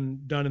writing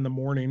done in the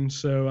morning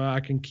so I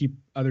can keep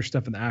other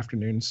stuff in the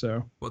afternoon.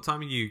 So what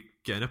time are you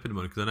getting up in the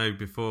morning? Because I know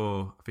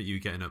before, I think you were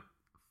getting up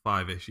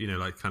 5-ish,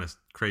 like kind of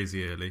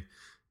crazy early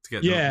to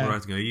get the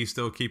writing. Are you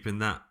still keeping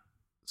that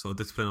sort of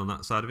discipline on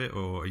that side of it,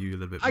 or are you a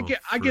little bit more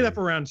I get up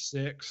around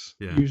 6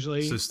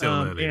 usually. So still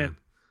early then.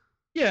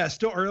 Yeah,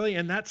 still early.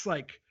 And that's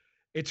like,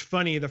 it's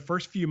funny. The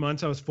first few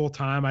months I was full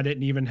time, I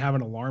didn't even have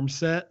an alarm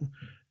set.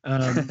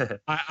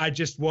 I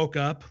just woke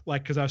up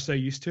because I was so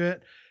used to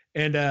it.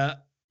 And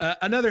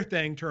another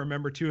thing to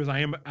remember too is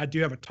I do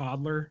have a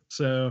toddler.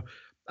 So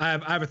I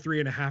have a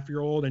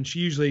 3.5-year-old, and she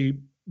usually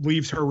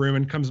leaves her room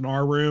and comes in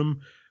our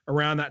room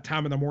around that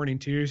time of the morning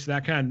too. So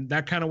that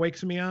kind of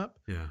wakes me up.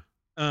 Yeah.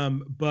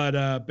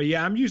 But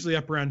yeah, I'm usually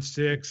up around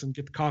 6 and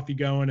get the coffee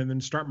going and then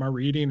start my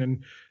reading.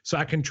 And so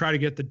I can try to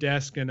get the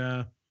desk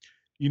and,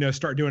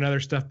 start doing other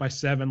stuff by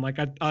 7. Like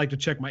I like to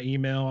check my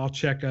email. I'll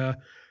check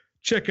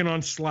in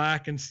on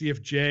Slack and see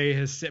if Jay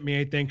has sent me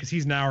anything, because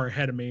he's an hour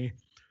ahead of me.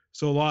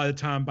 So a lot of the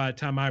time, by the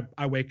time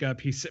I wake up,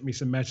 he sent me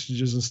some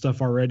messages and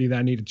stuff already that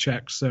I need to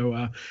check.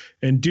 So,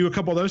 and do a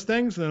couple of those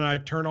things, and then I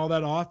turn all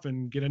that off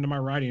and get into my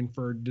writing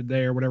for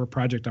today or whatever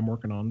project I'm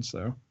working on.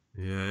 So.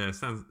 Yeah,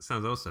 sounds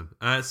awesome.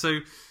 So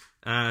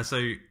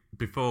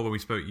before when we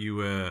spoke, you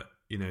were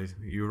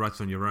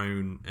writing on your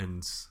own,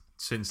 and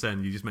since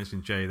then you just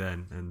mentioned Jay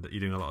then, and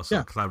you're doing a lot of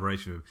sort of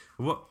collaboration with.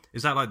 What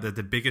is that like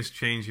the biggest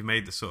change you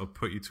made that sort of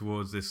put you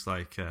towards this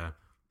like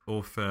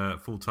author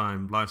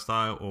full-time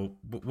lifestyle, or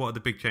what are the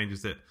big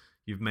changes that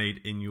you've made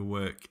in your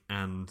work,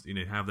 and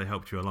how have they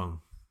helped you along?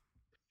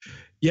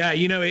 Yeah,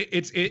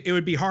 it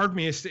would be hard for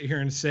me to sit here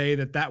and say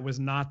that was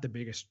not the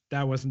biggest.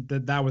 That was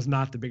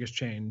not the biggest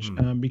change,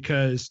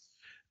 because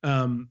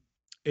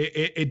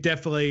it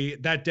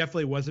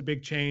definitely was a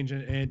big change,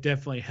 and it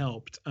definitely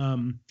helped.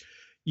 And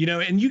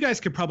you guys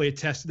could probably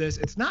attest to this.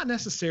 It's not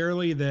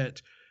necessarily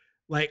that,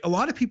 like, a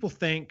lot of people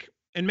think,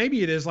 and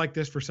maybe it is like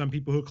this for some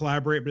people who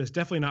collaborate, but it's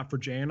definitely not for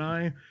Jay and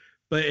I.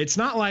 But it's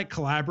not like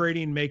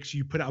collaborating makes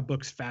you put out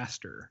books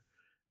faster.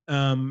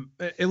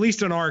 At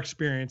least in our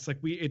experience, like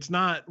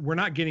we're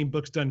not getting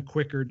books done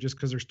quicker just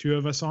because there's 2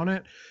 of us on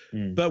it.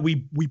 But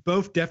we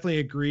both definitely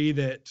agree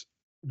that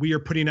we are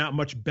putting out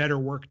much better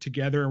work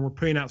together, and we're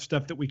putting out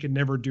stuff that we could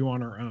never do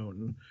on our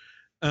own.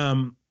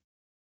 And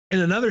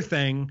another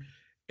thing,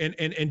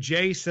 and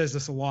Jay says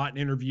this a lot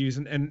in interviews,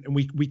 and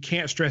we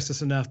can't stress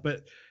this enough,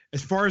 but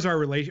as far as our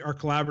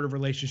collaborative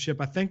relationship,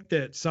 I think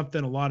that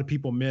something a lot of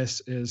people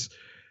miss is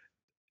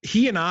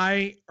he and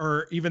I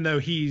are, even though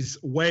he's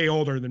way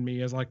older than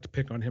me, as I like to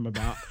pick on him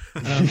about,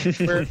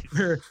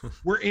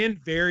 we're in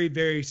very,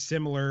 very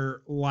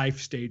similar life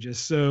stages.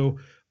 So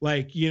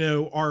like,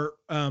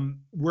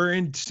 we're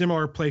in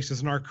similar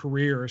places in our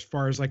career as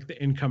far as like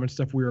the income and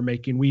stuff we were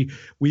making.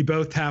 We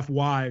both have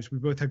wives, we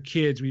both have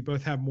kids, we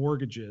both have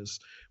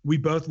mortgages. We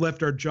both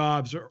left our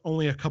jobs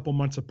only a couple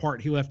months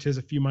apart. He left his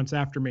a few months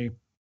after me.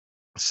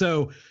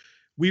 So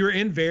we were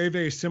in very,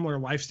 very similar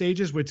life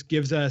stages, which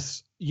gives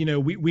us,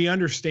 we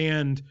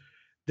understand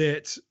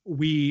that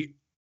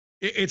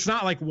it's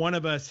not like one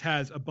of us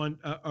has a bunch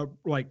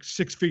like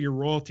 6-figure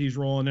royalties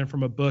rolling in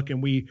from a book,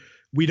 and we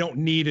don't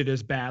need it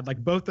as bad. Like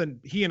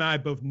he and I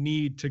both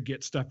need to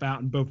get stuff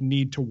out and both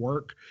need to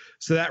work.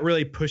 So that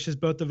really pushes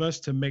both of us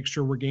to make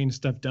sure we're getting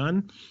stuff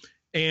done.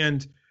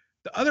 And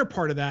the other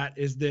part of that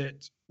is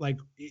that like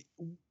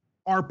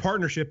our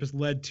partnership has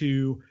led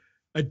to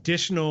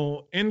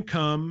additional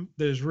income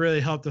that has really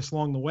helped us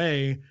along the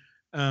way.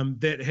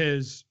 that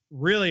has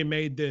really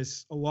made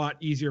this a lot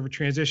easier of a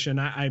transition.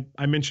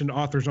 I mentioned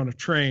Authors on a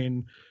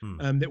Train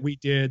that we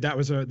did. That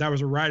was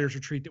a writer's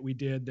retreat that we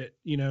did that,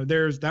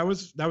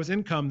 that was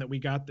income that we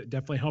got that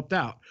definitely helped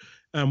out.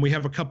 We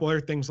have a couple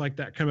other things like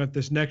that coming up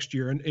this next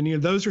year.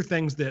 And those are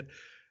things that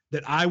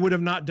I would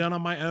have not done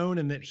on my own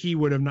and that he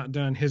would have not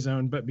done his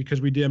own, but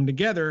because we did them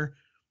together,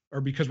 or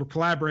because we're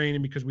collaborating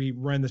and because we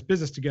run this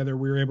business together,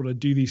 we were able to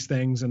do these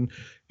things. And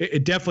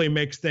it definitely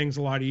makes things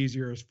a lot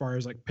easier as far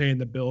as like paying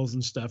the bills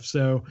and stuff.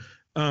 So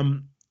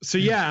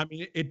yeah, I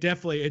mean, it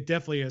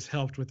definitely has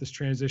helped with this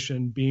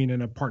transition being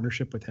in a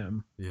partnership with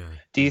him. Yeah.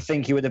 Do you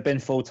think you would have been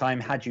full-time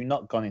had you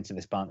not gone into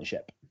this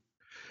partnership?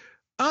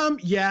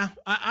 Yeah,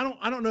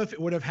 I don't know if it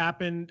would have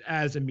happened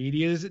as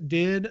immediate as it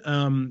did.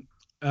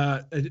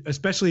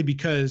 Especially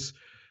because,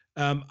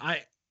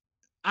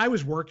 I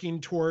was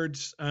working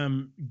towards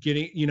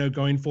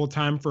going full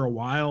time for a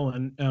while,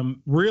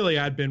 and really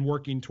I'd been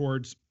working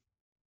towards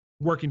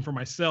working for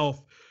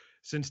myself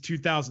since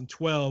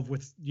 2012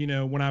 with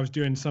when I was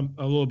doing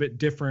a little bit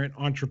different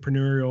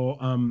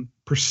entrepreneurial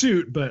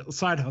pursuit, but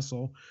side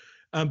hustle.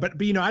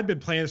 But I'd been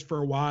planning this for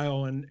a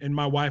while, and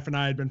my wife and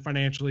I had been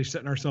financially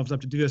setting ourselves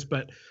up to do this.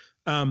 But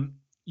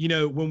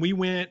when we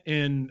went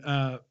and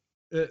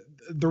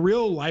the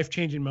real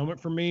life-changing moment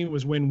for me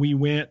was when we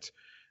went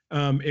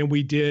and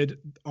we did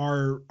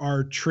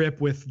our trip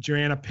with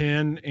Joanna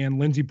Penn and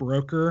Lindsay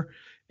Broker,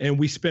 and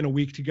we spent a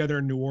week together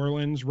in New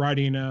Orleans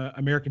writing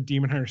American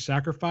Demon Hunter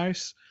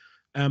Sacrifice.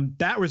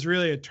 That was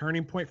really a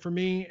turning point for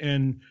me,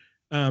 and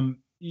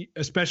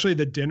especially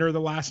the dinner the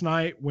last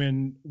night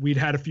when we'd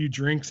had a few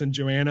drinks and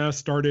Joanna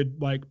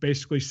started like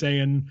basically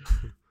saying,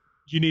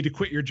 you need to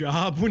quit your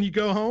job when you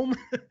go home.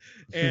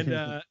 and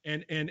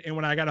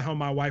when I got home,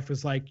 my wife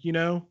was like, you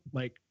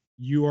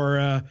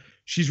are,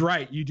 she's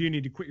right. You do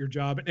need to quit your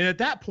job. And at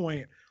that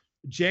point,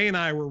 Jay and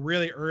I were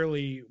really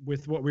early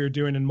with what we were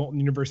doing in Molten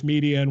Universe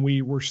Media. And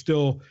we were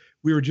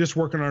just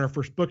working on our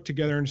first book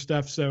together and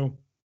stuff. So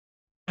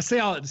I say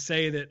all that to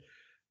say that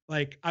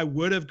like, I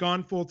would have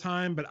gone full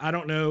time, but I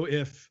don't know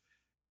if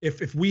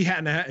we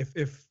hadn't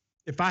if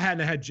I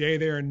hadn't had Jay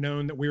there and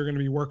known that we were going to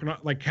be working on,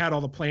 like had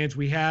all the plans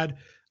we had,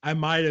 I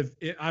might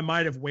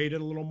have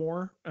waited a little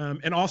more.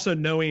 And also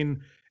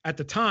knowing at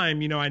the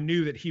time, I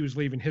knew that he was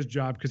leaving his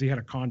job because he had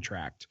a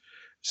contract,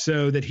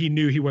 so that he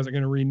knew he wasn't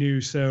going to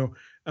renew. So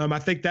I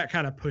think that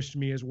kind of pushed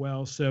me as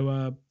well.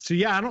 So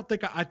yeah,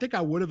 I think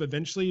I would have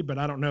eventually, but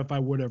I don't know if I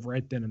would have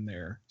right then and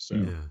there.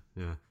 So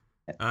yeah.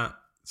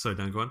 So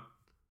Dan, go on.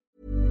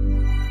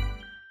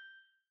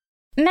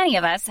 Many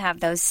of us have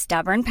those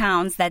stubborn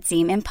pounds that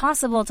seem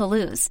impossible to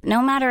lose,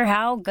 no matter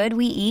how good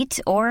we eat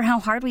or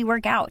how hard we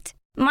work out.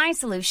 My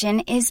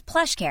solution is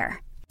PlushCare.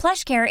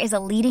 PlushCare is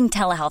a leading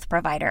telehealth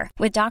provider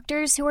with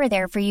doctors who are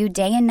there for you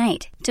day and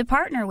night to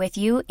partner with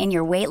you in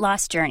your weight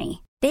loss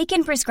journey. They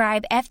can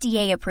prescribe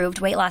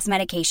FDA-approved weight loss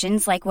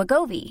medications like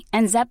Wegovy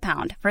and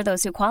Zepbound for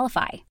those who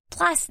qualify.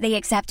 Plus, they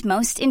accept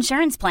most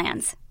insurance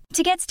plans.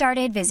 To get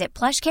started, visit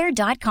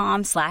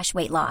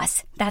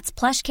plushcare.com/weightloss. That's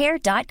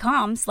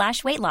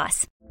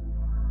plushcare.com/weightloss.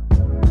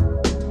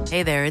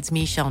 Hey there, it's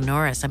Michelle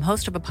Norris. I'm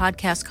host of a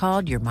podcast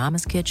called Your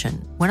Mama's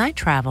Kitchen. When I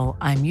travel,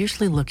 I'm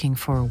usually looking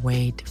for a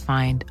way to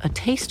find a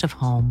taste of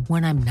home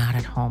when I'm not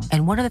at home.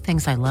 And one of the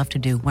things I love to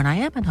do when I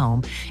am at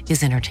home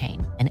is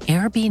entertain. And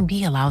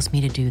Airbnb allows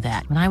me to do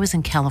that. When I was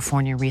in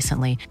California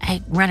recently,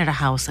 I rented a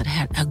house that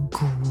had a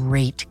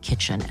great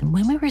kitchen. And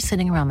when we were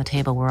sitting around the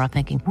table, we're all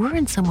thinking, we're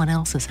in someone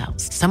else's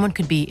house. Someone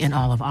could be in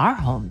all of our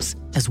homes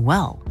as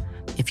well.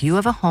 If you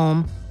have a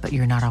home, but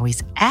you're not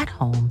always at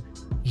home,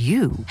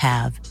 you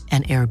have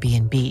an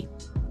Airbnb.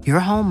 Your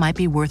home might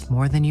be worth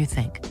more than you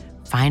think.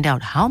 Find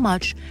out how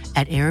much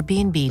at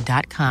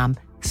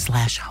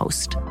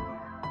airbnb.com/host.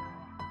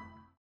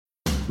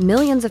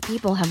 Millions of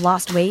people have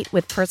lost weight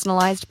with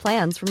personalized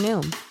plans from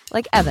Noom,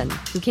 like Evan,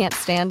 who can't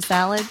stand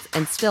salads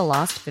and still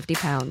lost 50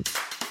 pounds.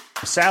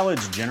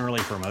 Salads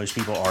generally for most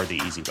people are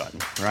the easy button,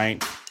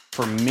 right?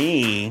 For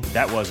me,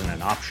 that wasn't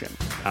an option.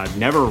 I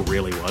never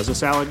really was a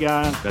salad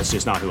guy. That's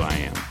just not who I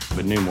am.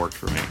 But Noom worked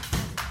for me.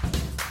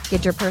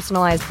 Get your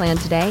personalized plan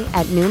today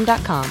at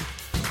Noom.com.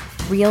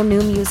 Real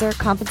Noom user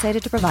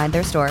compensated to provide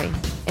their story.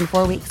 In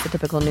 4 weeks, the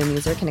typical Noom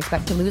user can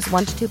expect to lose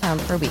 1 to 2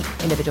 pounds per week.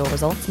 Individual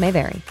results may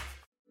vary.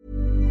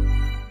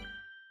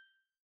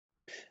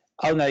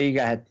 Oh, no, you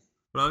go ahead.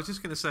 Well, I was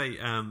just going to say,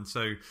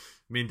 so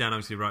me and Dan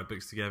obviously write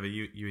books together,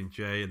 you and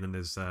Jay, and then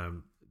there's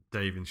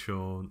Dave and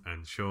Sean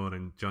and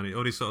Johnny,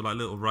 all these sort of like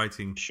little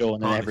writing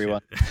Sean and everyone.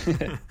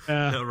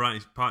 Little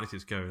writing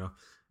partnerships going on.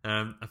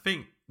 I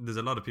think there's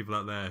a lot of people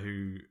out there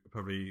who are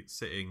probably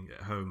sitting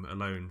at home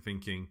alone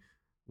thinking,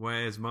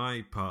 where's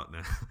my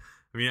partner?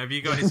 I mean, have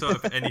you got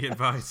any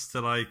advice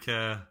to like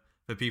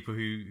for people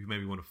who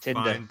maybe want to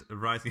find a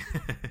writing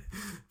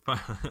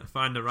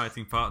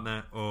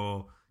partner,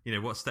 or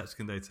what steps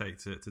can they take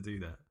to do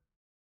that?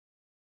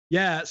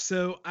 Yeah,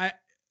 so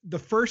the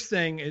first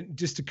thing, and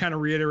just to kind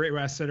of reiterate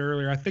what I said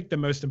earlier, I think the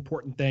most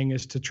important thing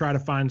is to try to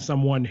find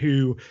someone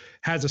who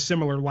has a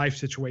similar life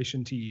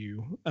situation to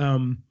you.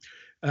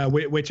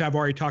 which I've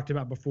already talked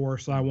about before,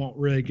 so I won't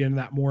really get into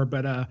that more.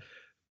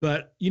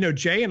 But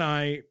Jay and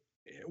I,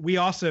 we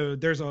also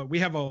we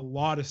have a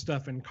lot of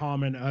stuff in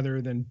common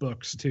other than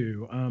books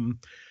too.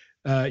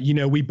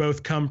 We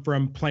both come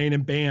from playing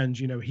in bands.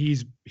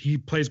 He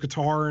plays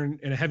guitar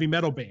in a heavy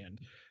metal band.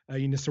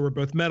 So we're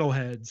both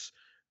metalheads.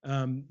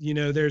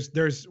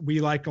 We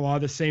like a lot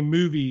of the same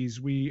movies.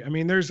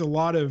 There's a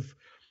lot of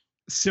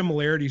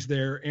similarities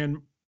there, and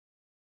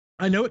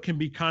I know it can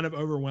be kind of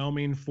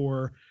overwhelming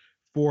for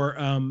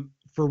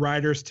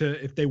writers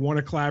to, if they want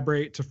to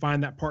collaborate, to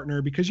find that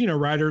partner, because a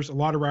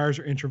lot of writers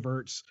are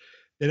introverts.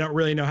 They don't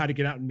really know how to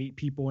get out and meet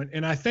people,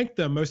 and I think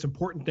the most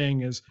important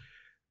thing is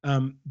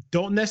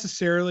don't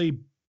necessarily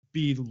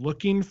be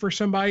looking for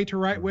somebody to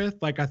write with.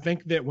 Like, I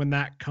think that when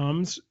that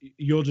comes,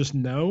 you'll just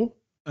know.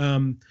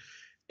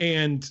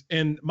 And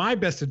my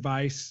best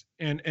advice,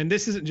 and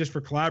this isn't just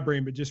for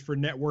collaborating, but just for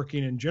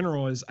networking in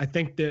general, is I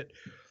think that,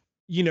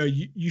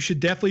 you should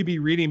definitely be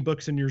reading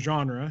books in your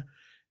genre.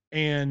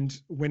 And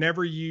what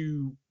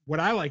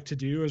I like to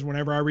do is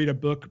whenever I read a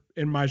book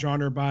in my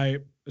genre,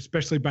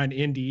 especially by an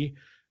indie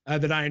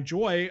that I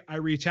enjoy, I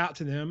reach out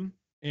to them,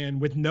 and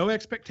with no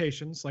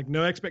expectations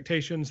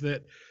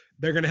that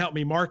they're going to help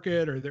me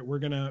market or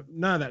that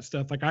none of that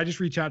stuff. Like, I just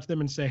reach out to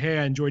them and say, hey,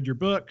 I enjoyed your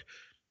book.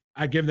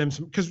 I give them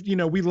some, because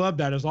we love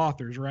that as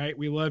authors, right?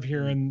 We love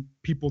hearing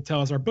people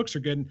tell us our books are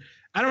good. And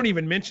I don't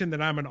even mention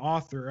that I'm an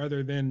author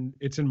other than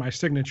it's in my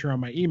signature on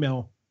my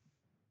email.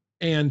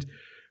 And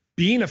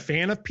being a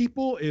fan of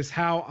people is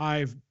how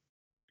I've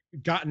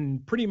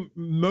gotten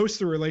most of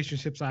the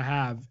relationships I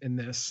have in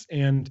this.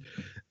 And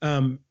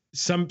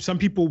some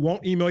people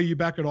won't email you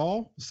back at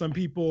all. Some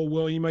people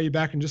will email you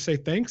back and just say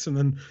thanks. And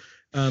then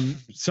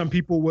some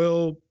people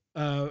will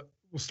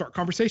start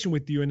conversation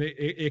with you, and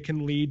it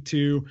can lead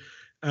to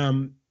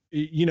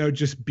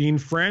just being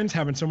friends,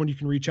 having someone you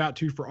can reach out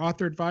to for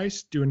author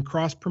advice, doing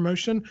cross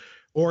promotion,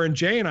 or in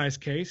Jay and I's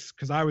case,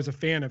 because I was a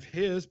fan of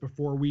his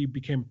before we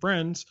became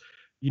friends,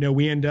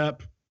 we end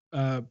up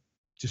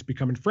just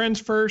becoming friends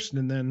first,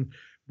 and then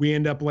we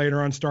end up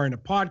later on starting a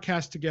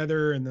podcast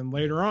together, and then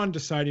later on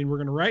deciding we're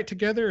going to write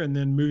together, and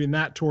then moving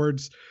that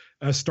towards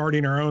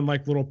starting our own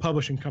like little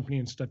publishing company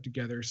and stuff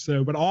together.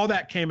 So, but all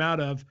that came out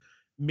of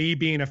me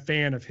being a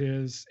fan of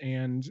his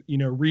and,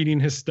 reading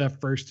his stuff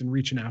first and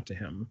reaching out to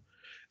him.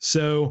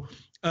 So,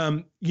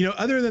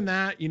 other than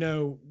that,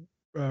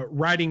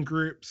 writing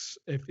groups,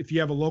 if you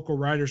have a local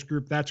writers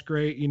group, that's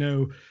great.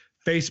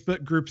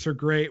 Facebook groups are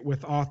great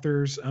with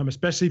authors,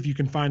 especially if you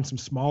can find some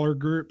smaller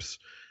groups,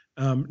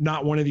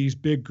 not one of these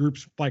big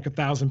groups, like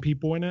 1,000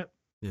 people in it.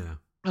 Yeah.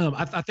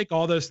 I think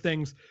all those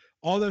things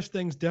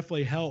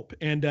definitely help.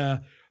 And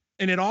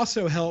it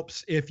also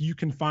helps if you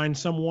can find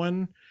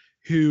someone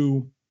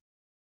who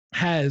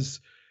has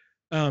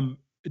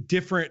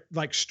different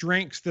like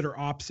strengths that are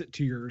opposite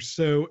to yours.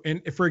 So,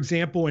 and for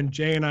example, in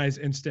Jay and I's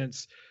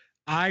instance,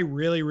 I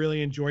really,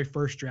 really enjoy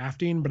first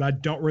drafting, but I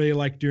don't really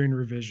like doing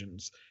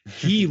revisions.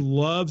 He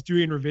loves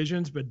doing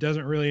revisions, but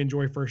doesn't really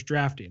enjoy first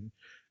drafting.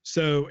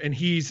 So, and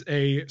he's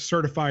a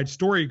certified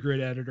story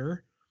grid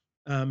editor.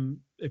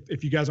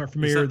 If you guys aren't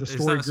familiar with the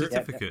story grid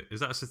certificate,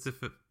 is that a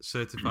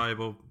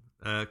certifiable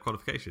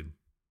qualification?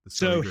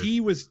 So he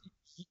was.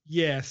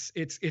 Yes,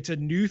 it's a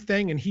new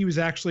thing, and he was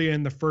actually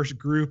in the first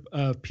group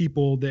of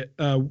people that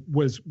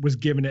was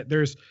given it.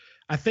 There's,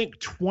 I think,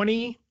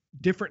 20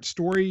 different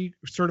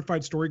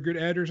certified story grid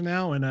editors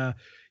now, and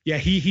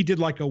he did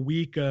like a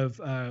week of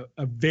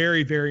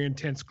very, very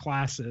intense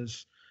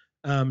classes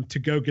to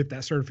go get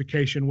that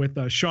certification with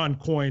Sean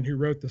Coyne, who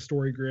wrote the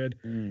story grid,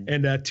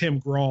 and Tim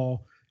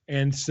Grawl.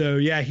 And so,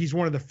 he's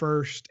one of the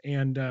first.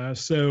 And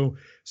so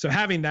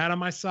having that on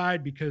my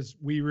side, because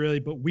we really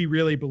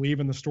believe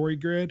in the story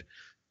grid,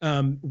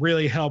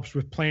 really helps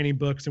with planning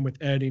books and with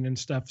editing and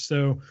stuff.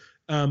 So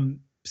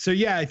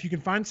if you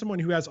can find someone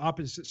who has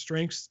opposite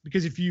strengths,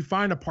 because if you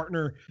find a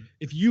partner,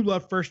 if you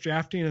love first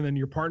drafting and then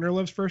your partner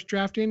loves first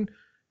drafting,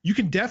 you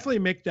can definitely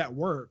make that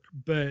work.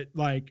 But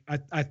like,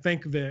 I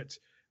think that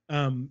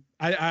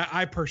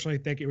I personally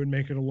think it would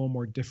make it a little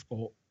more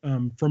difficult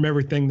from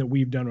everything that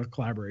we've done with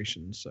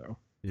collaborations. So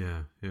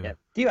yeah. Do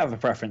you have a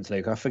preference,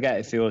 Luke? I forget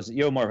if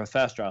you're more of a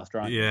first draft,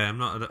 right? Yeah, I'm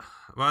not.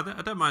 Well,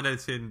 I don't mind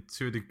editing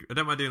to a degree. I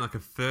don't mind doing like a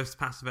first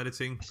pass of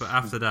editing, but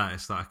after that,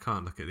 it's like I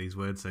can't look at these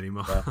words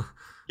anymore.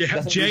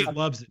 Jay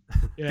loves it.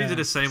 Yeah, these are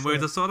the same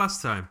words I saw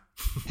last time.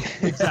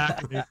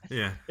 Exactly.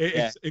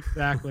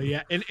 Exactly.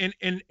 Yeah.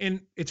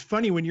 And it's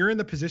funny when you're in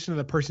the position of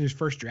the person who's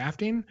first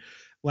drafting,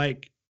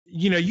 like,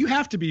 you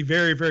have to be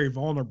very, very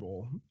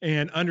vulnerable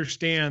and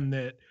understand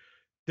that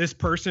this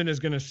person is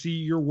going to see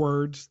your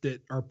words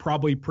that are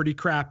probably pretty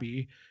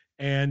crappy,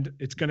 and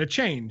it's going to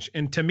change.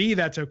 And to me,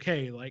 that's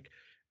okay. Like,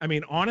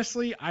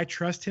 honestly, I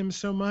trust him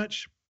so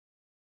much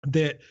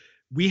that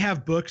we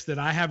have books that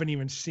I haven't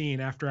even seen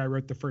after I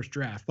wrote the first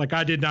draft. Like,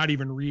 I did not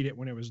even read it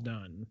when it was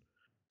done.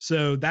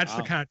 So that's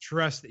the kind of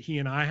trust that he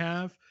and I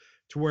have,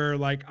 to where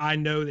like, I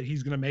know that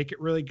he's going to make it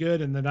really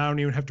good, and that I don't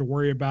even have to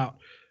worry about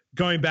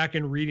going back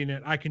and reading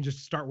it. I can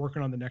just start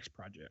working on the next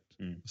project.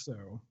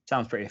 So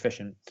sounds pretty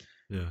efficient.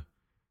 Yeah.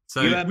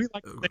 So we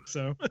like to think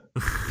so.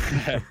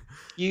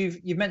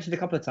 You've mentioned a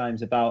couple of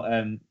times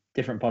about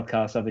different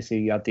podcasts. Obviously,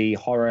 you had the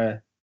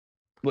horror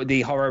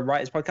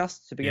writers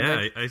podcast to begin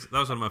with. Yeah, that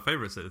was one of my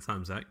favorites at the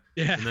time, Zach.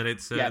 Yeah, and then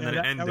it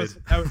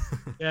ended.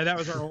 That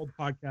was our old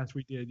podcast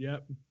we did.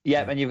 Yep.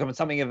 Yep, and you've got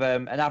something of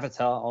an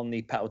avatar on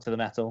the Pedal to the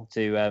Metal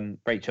to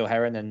Rachel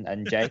Herron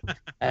and Jay.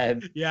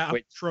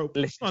 Which trope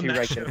listen to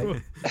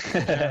regularly.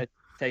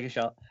 Take a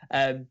shot.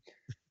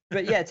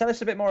 But yeah, tell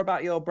us a bit more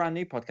about your brand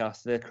new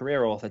podcast, The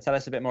Career Author. Tell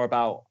us a bit more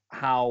about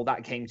how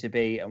that came to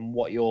be and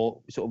what you're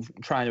sort of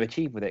trying to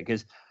achieve with it.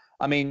 Because,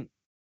 I mean,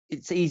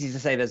 it's easy to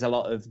say there's a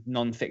lot of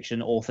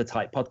non-fiction author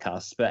type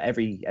podcasts, but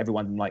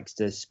everyone likes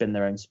to spin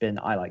their own spin,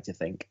 I like to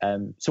think.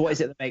 So what is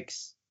it that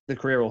makes The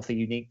Career Author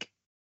unique?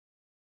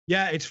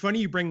 Yeah, it's funny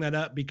you bring that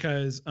up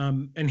because,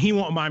 and he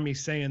won't mind me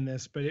saying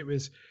this, but it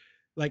was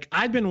like,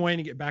 I'd been wanting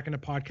to get back into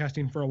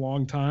podcasting for a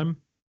long time.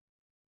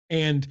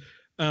 And,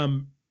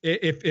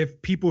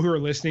 if people who are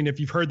listening, if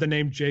you've heard the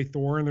name Jay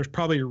Thorne, there's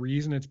probably a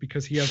reason. It's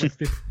because he has like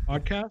 50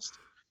 podcasts.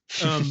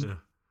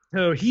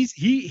 So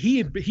he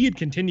had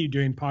continued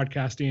doing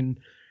podcasting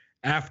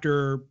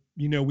after,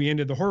 we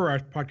ended the Horror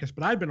Hours podcast,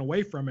 but I'd been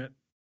away from it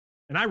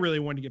and I really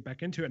wanted to get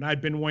back into it. And I'd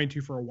been wanting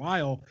to for a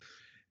while,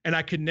 and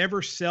I could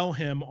never sell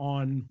him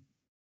on,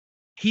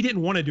 he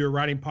didn't want to do a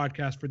writing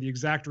podcast for the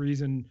exact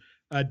reason,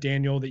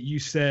 Daniel, that you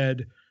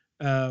said,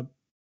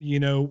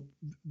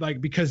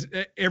 because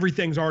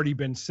everything's already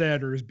been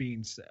said or is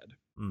being said.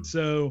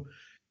 So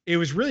it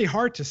was really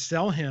hard to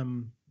sell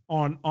him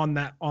on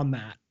that.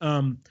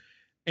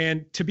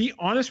 And to be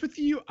honest with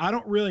you, I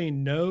don't really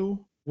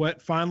know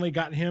what finally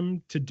got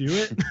him to do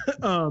it.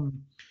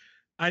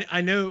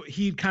 I know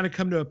he'd kind of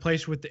come to a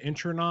place with the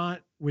Intronaut,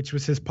 which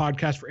was his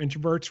podcast for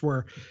introverts,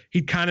 where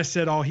he'd kind of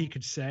said all he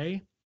could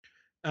say.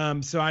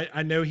 So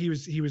I know he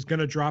was going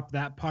to drop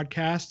that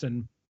podcast,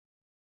 and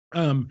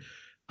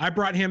I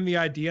brought him the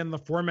idea and the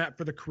format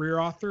for The Career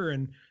Author,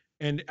 and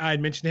I had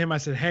mentioned to him, I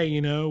said, hey,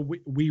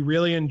 we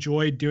really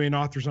enjoyed doing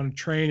Authors on a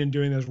Train and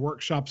doing those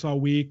workshops all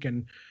week.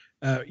 And,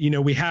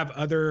 we have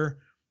other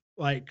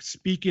like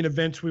speaking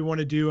events we want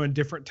to do on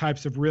different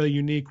types of really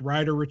unique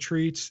writer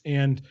retreats.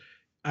 And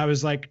I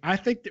was like, I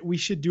think that we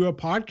should do a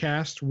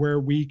podcast where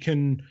we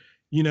can,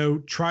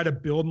 try to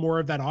build more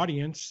of that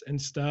audience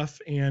and stuff.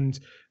 And,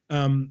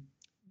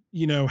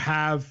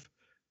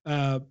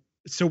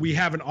 so we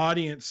have an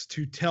audience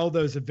to tell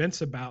those events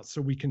about, so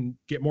we can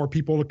get more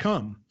people to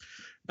come.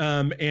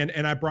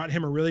 And I brought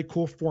him a really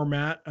cool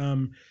format.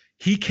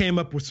 He came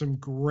up with some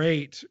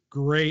great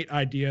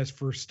ideas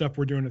for stuff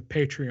we're doing with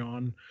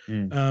Patreon.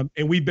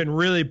 And we've been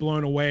really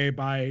blown away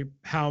by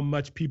how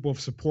much people have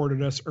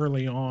supported us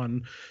early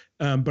on.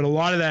 But a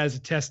lot of that is a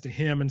test to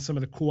him and some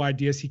of the cool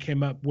ideas he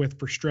came up with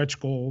for stretch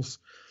goals.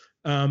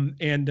 And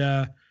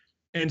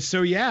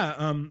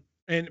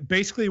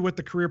basically what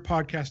the Career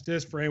Podcast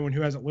is, for anyone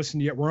who hasn't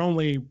listened yet,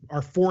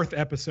 our 4th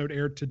episode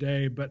aired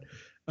today, but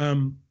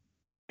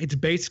it's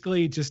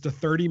basically just a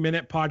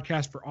 30-minute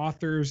podcast for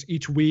authors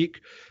each week.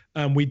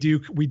 We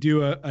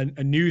do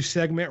a news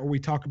segment where we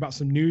talk about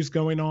some news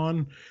going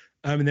on.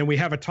 And then we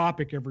have a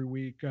topic every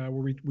week where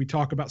we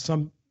talk about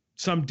some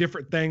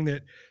different thing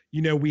that,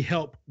 we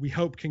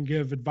hope can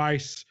give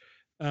advice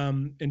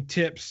and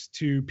tips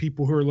to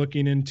people who are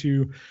looking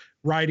into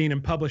writing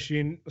and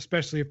publishing,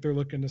 especially if they're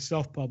looking to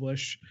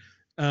self-publish.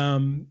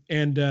 And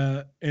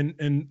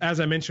as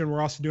I mentioned,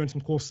 we're also doing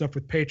some cool stuff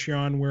with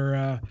Patreon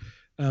where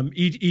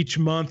each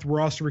month we're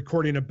also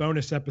recording a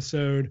bonus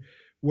episode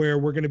where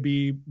we're going to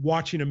be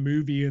watching a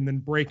movie and then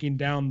breaking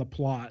down the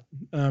plot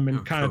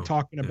and kind of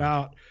talking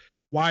about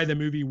why the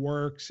movie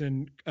works,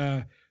 and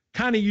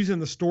kind of using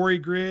the story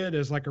grid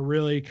as like a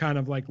really kind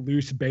of like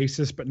loose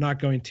basis, but not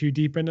going too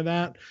deep into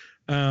that.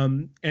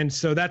 And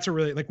so that's a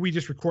really, like, we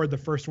just recorded the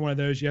first one of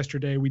those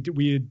yesterday. We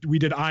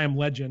did I Am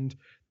Legend,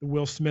 the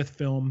Will Smith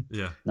film.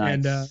 Yeah.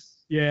 Nice.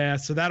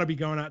 And so that'll be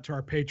going out to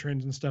our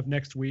patrons and stuff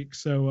next week.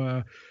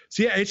 So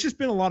yeah, it's just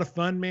been a lot of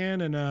fun,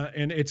 man.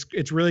 And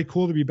it's really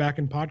cool to be back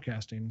in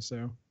podcasting.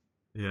 So.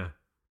 Yeah.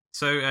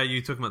 So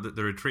you talking about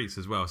the retreats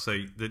as well. So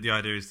the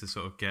idea is to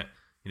sort of get,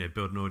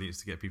 build an audience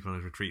to get people on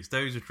those retreats.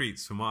 Those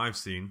retreats, from what I've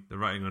seen, the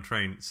writing on a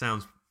train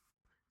sounds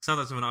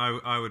like something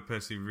I would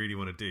personally really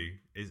want to do.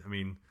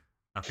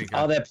 I think.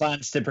 Are there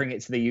plans to bring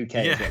it to the UK?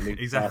 Yeah,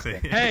 exactly.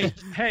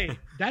 Hey,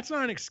 that's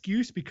not an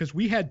excuse, because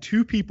we had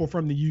 2 people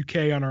from the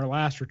UK on our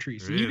last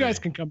retreat, so really? You guys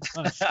can come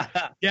to us.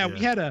 Yeah, we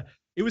had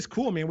it was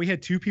cool, man. We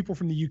had 2 people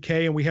from the UK,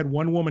 and we had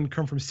 1 woman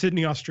come from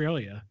Sydney,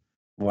 Australia.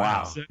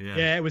 Wow. So,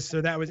 yeah, it was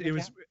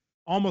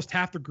almost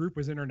half the group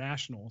was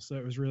international, so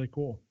it was really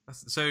cool.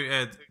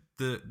 So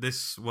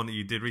this one that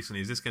you did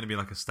recently, is this going to be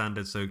like a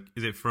standard? So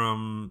is it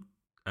from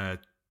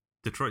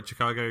Detroit,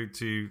 Chicago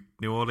to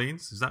New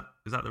Orleans? Is that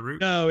the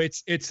route? No,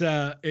 it's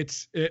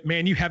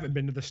man, you haven't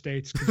been to the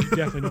States, because you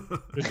definitely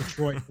been to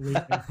Detroit.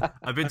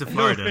 I've been to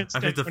Florida.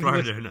 I've been to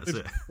Florida, and that's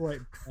it.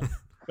 Detroit.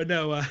 But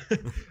no,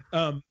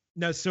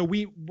 no. So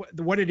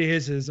what it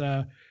is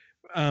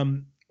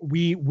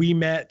we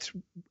met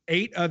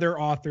 8 other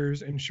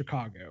authors in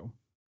Chicago.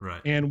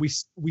 Right. And we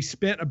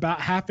spent about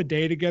half a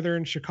day together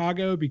in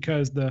Chicago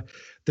because the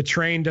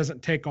train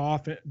doesn't take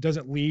off. It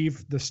doesn't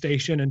leave the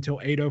station until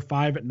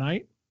 8:05 at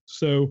night.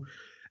 So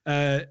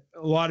a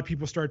lot of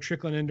people started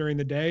trickling in during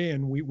the day,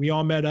 and we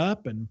all met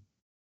up, and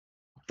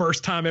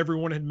first time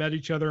everyone had met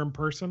each other in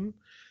person.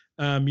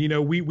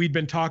 We'd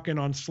been talking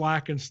on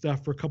Slack and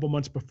stuff for a couple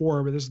months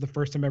before, but this is the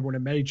first time everyone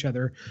had met each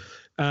other.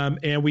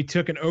 And we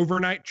took an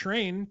overnight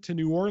train to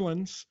New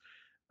Orleans.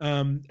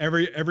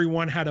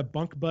 Everyone had a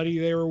bunk buddy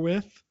they were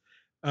with.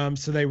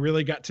 So they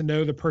really got to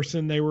know the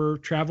person they were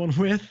traveling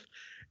with.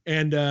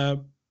 And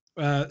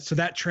so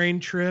that train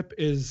trip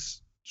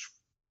is,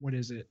 what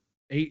is it?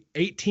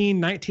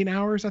 19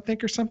 hours, I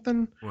think, or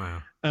something.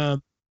 Wow.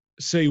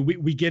 So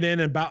we get in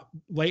about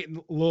a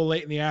little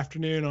late in the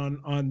afternoon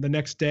on the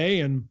next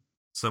day, and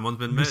someone's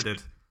been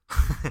murdered.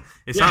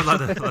 It sounds like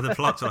the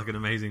plot to like an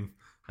amazing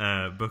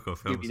book or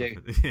film.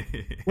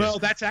 Well,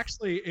 that's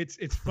actually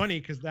it's funny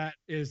because that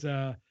is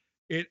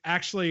it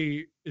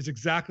actually is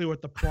exactly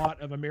what the plot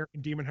of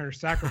American Demon Hunter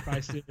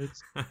Sacrifice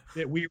is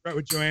that we wrote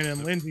with Joanna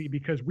and Lindsay,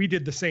 because we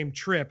did the same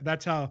trip.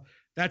 That's how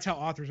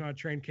Authors on a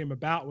Train came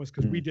about, was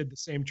because we did the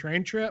same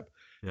train trip.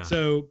 Yeah.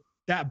 So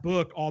that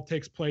book all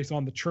takes place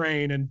on the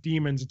train and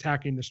demons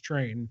attacking this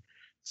train.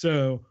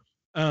 So,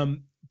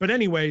 but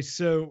anyway,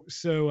 so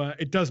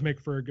it does make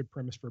for a good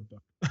premise for a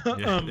book.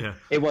 Yeah.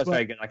 It was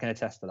very good. I can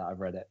attest to that. I've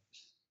read it.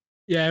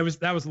 Yeah,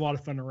 that was a lot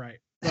of fun to write.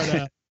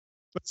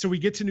 But so we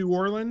get to New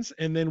Orleans,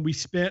 and then we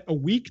spent a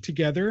week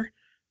together.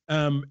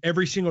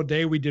 Every single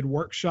day we did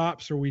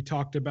workshops where we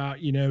talked about,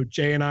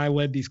 Jay and I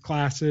led these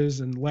classes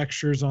and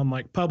lectures on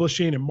like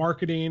publishing and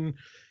marketing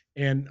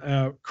and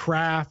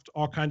craft,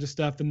 all kinds of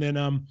stuff. And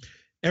then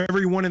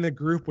everyone in the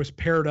group was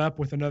paired up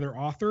with another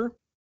author,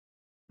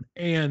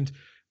 and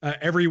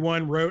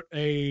everyone wrote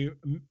a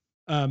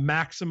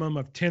maximum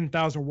of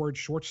 10,000 word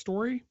short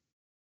story.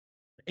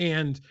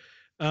 And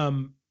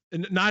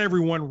not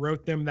everyone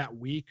wrote them that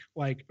week.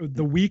 Like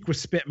the week was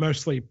spent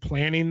mostly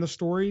planning the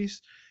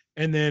stories,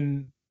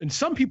 and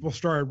some people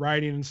started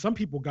writing, and some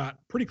people got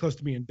pretty close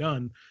to being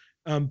done.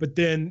 But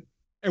then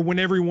when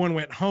everyone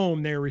went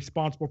home, they were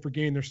responsible for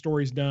getting their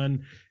stories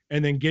done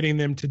and then getting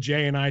them to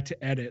Jay and I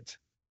to edit.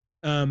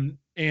 And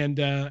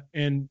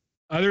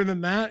other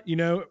than that,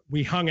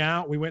 we hung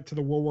out, we went to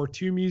the World War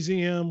II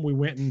Museum. We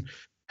went and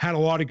had a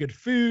lot of good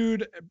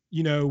food.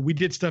 We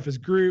did stuff as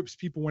groups.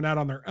 People went out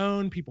on their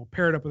own. People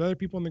paired up with other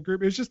people in the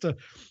group. It was just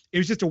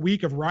a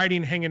week of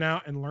writing, hanging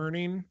out, and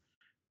learning.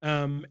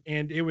 And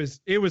it was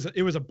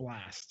a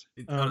blast.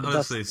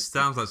 Honestly, it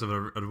sounds like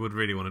something I would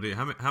really want to do.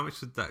 How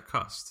much did that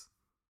cost?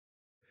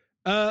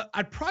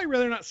 I'd probably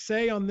rather not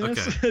say on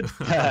this. Okay.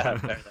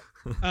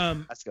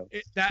 Let's go.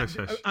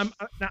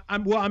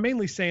 I'm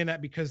mainly saying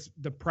that because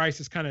the price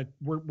is kind of,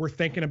 we're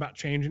thinking about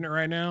changing it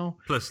right now.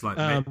 Plus,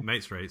 like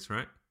mates rates,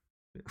 right?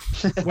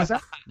 What's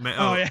that?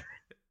 Yeah.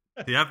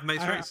 Do you have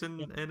mates rates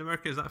in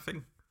America? Is that a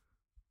thing?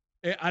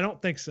 I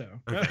don't think so.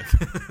 Okay.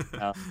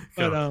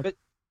 But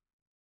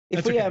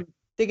if we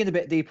dig in a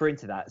bit deeper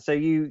into that, so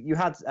you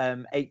had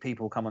 8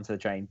 people come onto the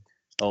train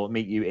or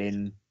meet you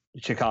in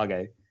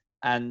Chicago,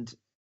 and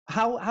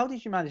how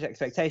did you manage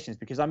expectations?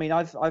 Because I mean,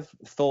 I've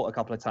thought a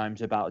couple of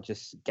times about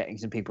just getting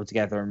some people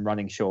together and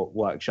running short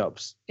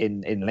workshops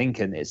in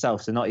Lincoln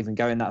itself, so not even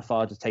going that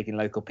far, just taking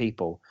local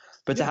people.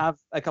 But to have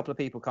a couple of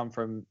people come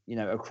from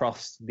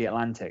across the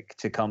Atlantic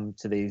to come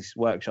to these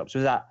workshops,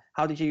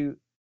 how did you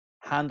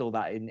handle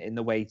that in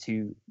the way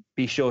to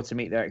be sure to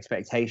meet their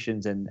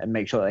expectations and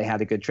make sure that they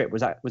had a good trip?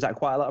 Was that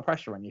quite a lot of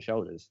pressure on your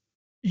shoulders?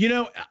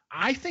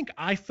 I think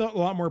I felt a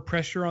lot more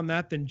pressure on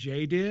that than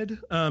Jay did,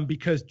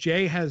 because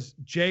Jay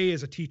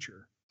is a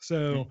teacher.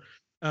 So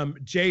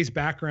Jay's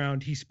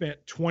background, he spent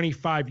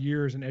 25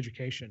 years in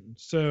education.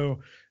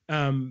 So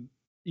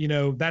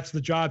that's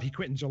the job he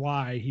quit in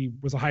July. He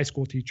was a high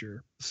school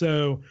teacher.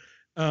 So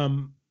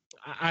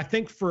I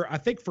think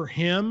for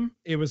him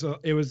it was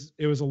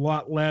a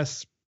lot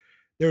less.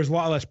 There was a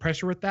lot less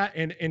pressure with that,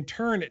 and in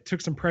turn it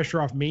took some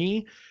pressure off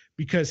me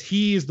because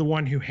he's the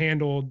one who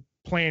handled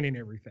planning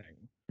everything.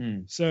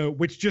 So,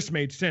 which just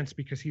made sense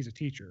because he's a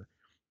teacher.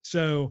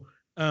 So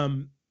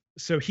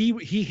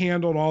he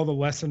handled all the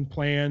lesson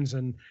plans,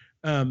 and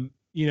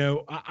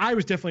I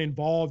was definitely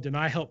involved and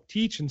I helped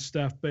teach and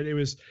stuff, but it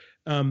was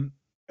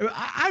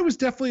I was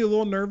definitely a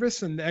little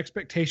nervous, and the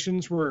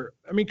expectations were,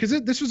 because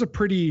this was a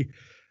pretty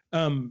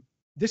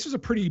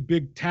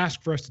big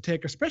task for us to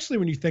take, especially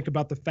when you think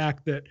about the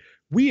fact that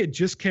we had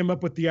just came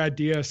up with the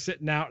idea of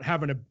sitting out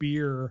having a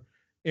beer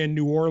in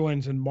New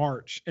Orleans in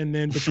March. And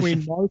then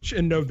between March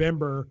and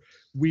November,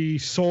 we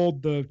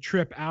sold the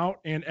trip out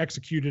and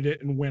executed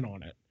it and went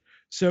on it.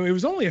 So it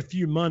was only a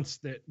few months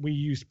that we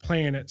used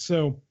plan it.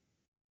 So,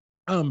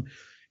 I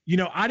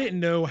didn't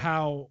know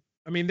how,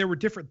 there were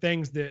different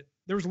things there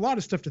was a lot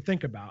of stuff to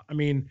think about.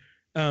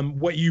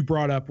 What you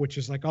brought up, which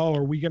is like,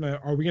 are we going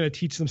to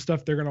teach them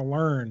stuff they're going to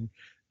learn?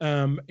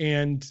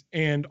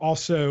 And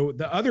also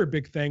the other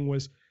big thing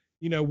was,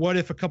 what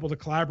if a couple of the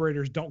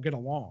collaborators don't get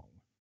along?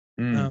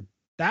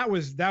 That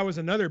was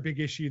another big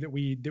issue that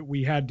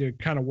we had to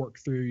kind of work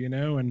through,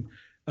 and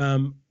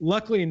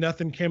Luckily,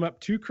 nothing came up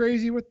too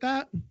crazy with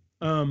that.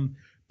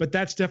 But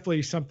that's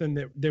definitely something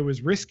that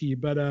was risky.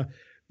 But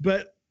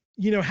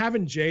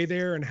having Jay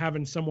there and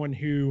having someone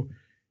who,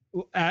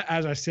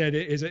 as I said,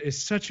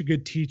 is such a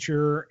good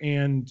teacher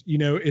and,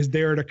 is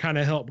there to kind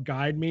of help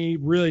guide me,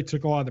 really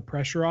took a lot of the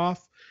pressure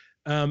off.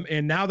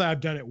 And now that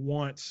I've done it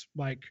once,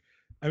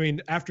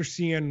 after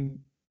seeing,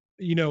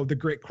 the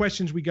great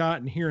questions we got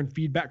and hearing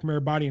feedback from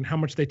everybody and how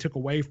much they took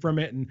away from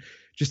it and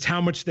just how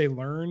much they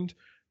learned.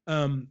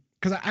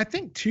 Because I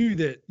think too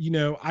that,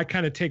 I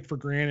kind of take for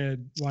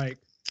granted,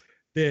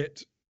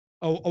 that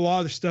a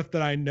lot of the stuff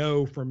that I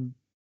know from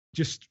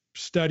just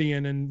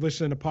studying and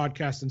listening to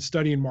podcasts and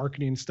studying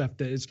marketing and stuff,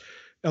 that is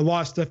a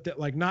lot of stuff that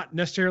not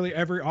necessarily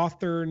every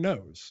author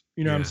knows,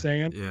 what I'm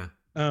saying?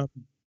 Yeah.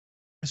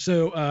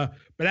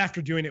 But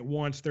after doing it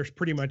once, there's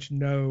pretty much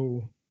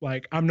no,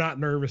 I'm not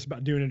nervous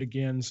about doing it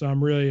again. So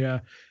I'm really,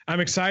 I'm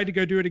excited to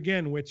go do it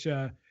again, which,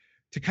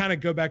 to kind of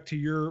go back to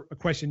your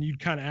question you'd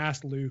kind of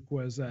asked, Luke,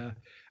 was,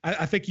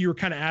 I think you were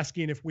kind of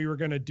asking if we were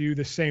going to do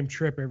the same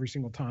trip every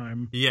single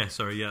time. Yeah.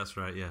 Sorry. Yeah, that's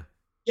right. Yeah.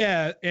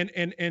 Yeah.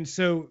 And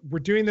so we're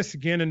doing this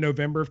again in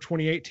November of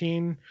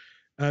 2018.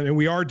 And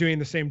we are doing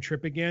the same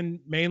trip again,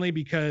 mainly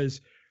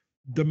because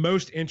the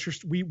most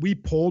interest we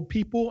polled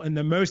people, and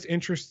the most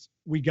interest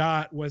we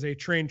got was a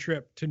train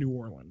trip to New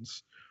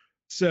Orleans.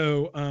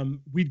 So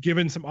we'd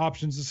given some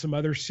options to some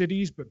other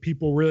cities, but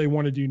people really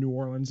want to do New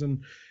Orleans.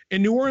 And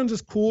New Orleans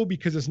is cool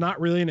because it's not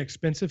really an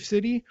expensive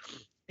city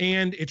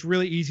and it's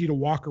really easy to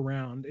walk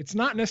around. It's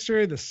not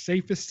necessarily the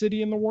safest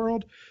city in the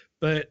world,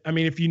 but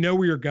if you know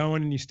where you're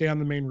going and you stay on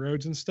the main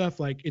roads and stuff,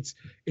 it's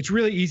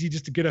really easy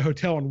just to get a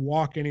hotel and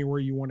walk anywhere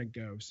you want to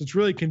go. So it's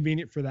really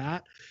convenient for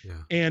that.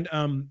 Yeah. And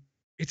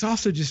it's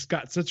also just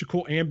got such a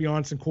cool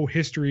ambiance and cool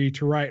history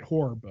to write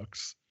horror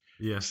books.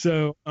 Yeah.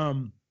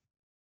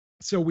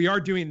 So we are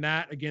doing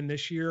that again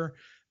this year.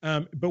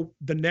 But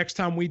the next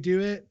time we do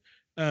it,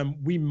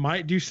 we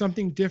might do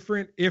something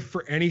different, if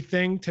for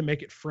anything, to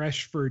make it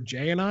fresh for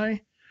Jay and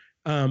I,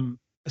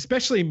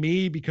 especially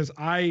me, because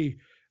I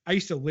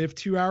used to live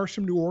 2 hours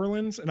from New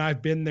Orleans and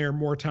I've been there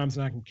more times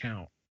than I can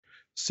count.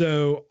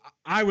 So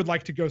I would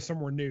like to go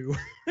somewhere new,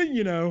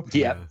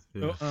 Yeah.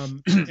 So,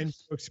 and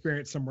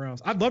experience somewhere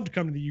else. I'd love to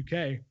come to the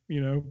UK,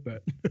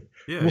 but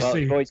yeah, we'll see.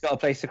 You've always got a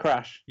place to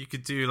crash. You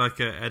could do like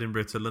a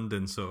Edinburgh to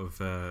London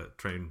sort of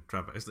train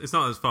travel. It's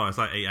not as far. It's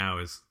like 8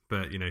 hours,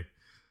 but Yeah.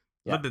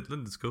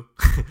 London's cool.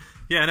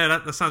 Yeah, no,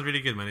 that sounds really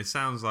good, man. It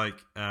sounds like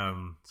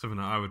something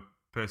that I would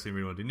personally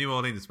really want to do. New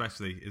Orleans,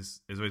 especially,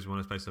 is always one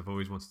of those places I've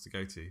always wanted to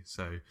go to.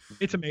 So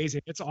it's amazing.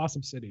 It's an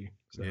awesome city.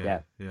 So.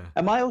 Yeah.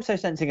 Am I also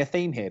sensing a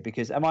theme here?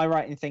 Because am I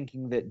right in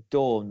thinking that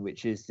Dawn,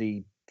 which is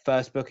the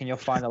first book in your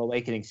Final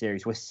Awakening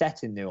series, was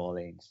set in New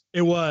Orleans?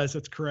 It was.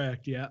 That's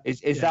correct. Yeah.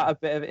 Is that a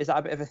bit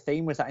of a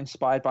theme? Was that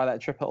inspired by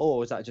that trip at all, or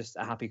was that just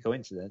a happy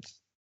coincidence?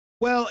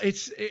 Well,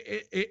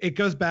 it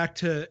goes back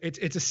to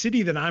it's a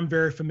city that I'm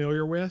very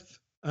familiar with.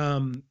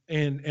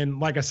 And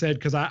like I said,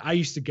 because I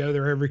used to go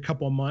there every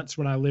couple of months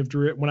when I lived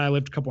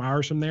a couple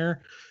hours from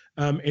there.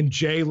 And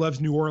Jay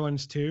loves New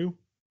Orleans too.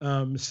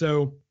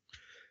 So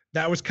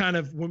that was kind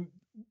of when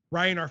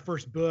writing our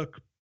first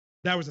book,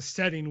 that was a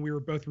setting we were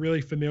both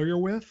really familiar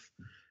with.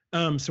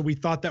 So we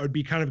thought that would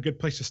be kind of a good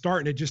place to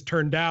start. And it just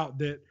turned out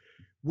that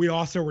we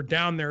also were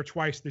down there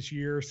twice this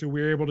year. So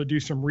we were able to do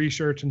some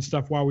research and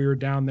stuff while we were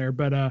down there.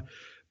 But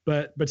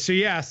so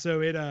yeah,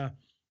 so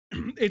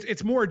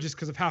it's more just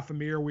because of how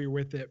familiar we were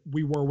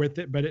with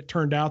it. But it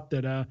turned out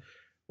that,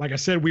 like I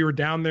said, we were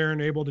down there and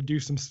able to do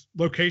some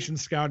location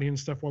scouting and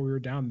stuff while we were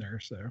down there.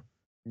 So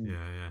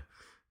yeah,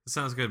 that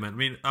sounds good, man. I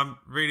mean, I'm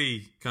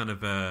really kind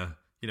of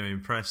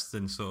impressed,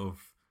 and sort of,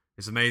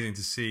 it's amazing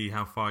to see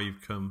how far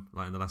you've come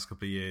in the last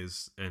couple of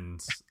years,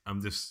 and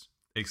I'm just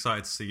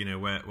excited to see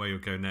where you'll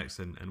go next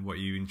and what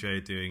you enjoy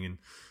doing, and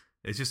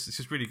it's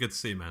just really good to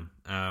see, man.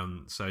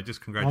 So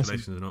just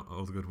congratulations on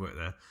all the good work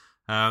there.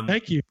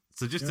 Thank you.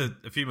 So just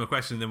a few more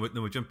questions, then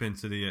we'll jump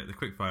into the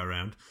quickfire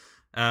round.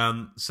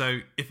 So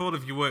if all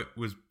of your work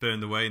was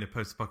burned away in a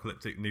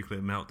post-apocalyptic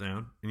nuclear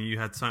meltdown, and you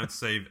had time to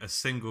save a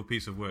single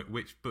piece of work,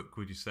 which book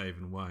would you save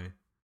and why?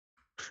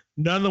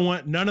 None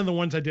of the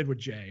ones I did with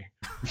Jay.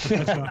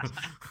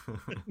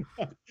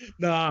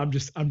 No, I'm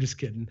just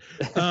kidding.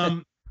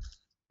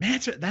 Man,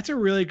 that's a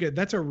really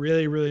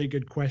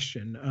good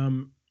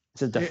question.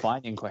 It's a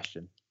defining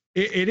question.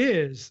 It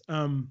is.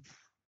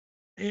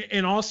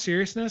 In all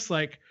seriousness,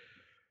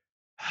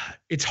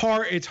 it's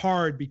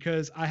hard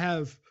because I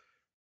have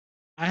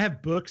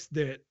books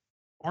that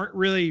aren't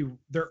really,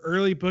 they're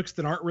early books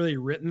that aren't really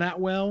written that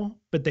well,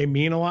 but they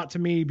mean a lot to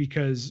me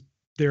because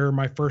they're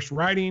my first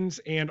writings,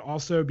 and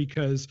also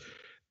because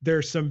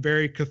there's some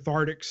very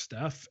cathartic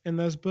stuff in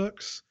those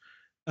books.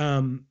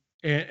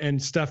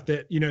 And stuff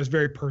that, is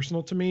very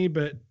personal to me.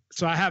 But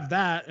so I have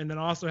that, and then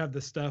I also have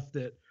the stuff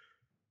that,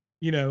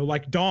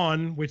 like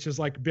Dawn, which has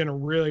been a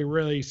really,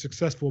 really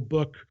successful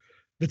book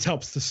that's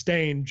helped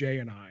sustain Jay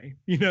and I,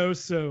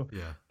 so,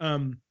 yeah.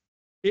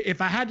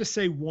 If I had to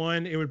say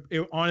one, it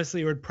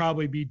would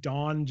probably be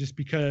Dawn, just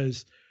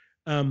because,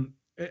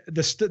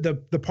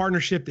 the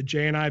partnership that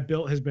Jay and I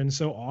built has been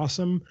so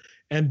awesome.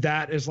 And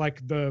that is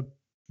like the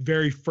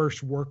very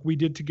first work we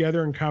did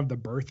together and kind of the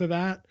birth of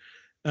that.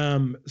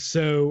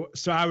 So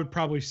I would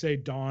probably say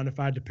Dawn if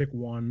I had to pick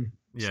one.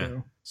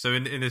 Yeah. So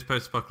in this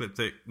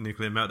post-apocalyptic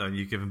nuclear meltdown,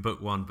 you've given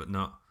book one, but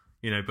not,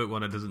 book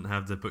one that doesn't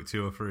have the book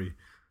 2 or 3.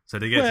 So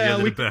they get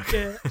together to book.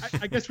 Yeah,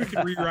 I guess we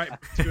could rewrite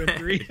 2 and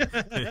 3.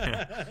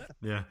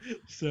 yeah.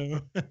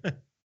 So.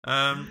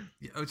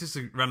 Just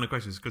a random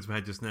question. It's good to my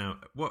head just now.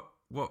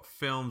 What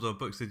films or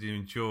books did you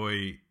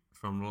enjoy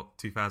from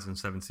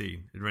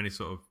 2017? Are there any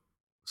sort of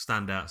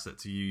standouts that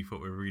to you thought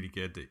were really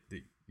good that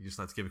you just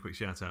like to give a quick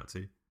shout out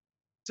to?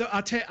 So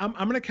I'll tell you, I'm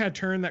going to kind of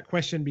turn that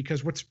question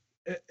because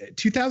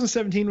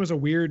 2017 was a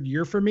weird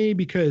year for me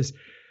because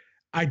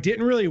I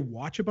didn't really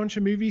watch a bunch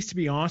of movies, to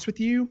be honest with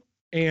you.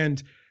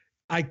 And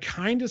I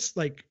kind of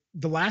like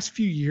the last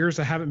few years,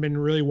 I haven't been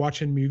really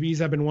watching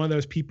movies. I've been one of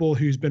those people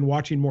who's been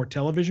watching more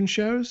television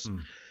shows.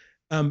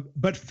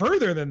 But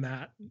further than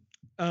that,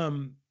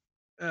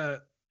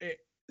 the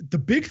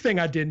big thing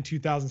I did in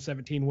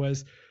 2017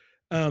 was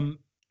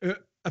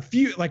a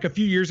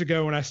few years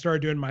ago when I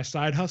started doing my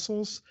side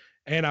hustles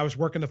and I was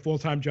working the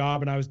full-time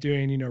job and I was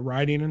doing,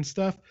 writing and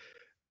stuff.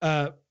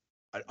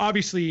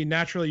 Obviously,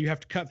 naturally, you have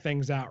to cut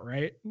things out,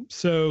 right?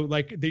 So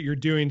like that you're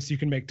doing so you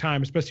can make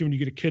time, especially when you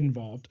get a kid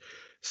involved.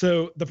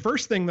 So the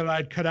first thing that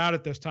I'd cut out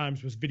at those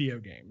times was video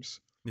games.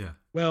 Yeah.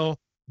 Well,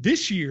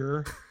 this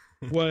year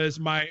was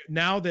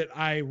now that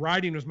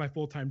writing was my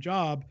full-time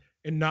job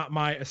and not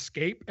my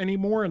escape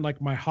anymore and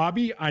like my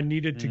hobby, I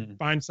needed to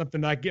find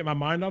something that I get my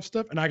mind off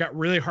stuff. And I got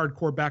really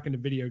hardcore back into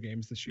video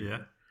games this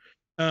year.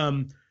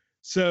 Yeah.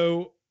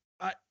 So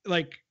I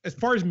like, as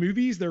far as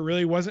movies, there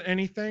really wasn't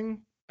anything.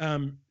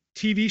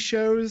 TV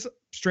shows,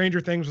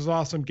 Stranger Things was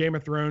awesome. Game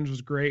of Thrones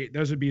was great.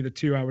 Those would be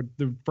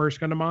the first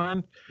come to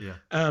mind. Yeah.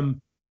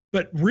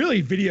 But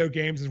really video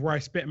games is where I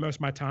spent most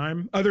of my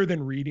time other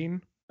than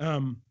reading.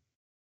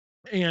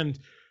 And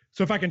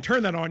so if I can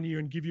turn that on you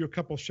and give you a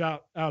couple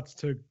shout outs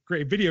to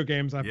great video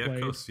games I've played. Yeah,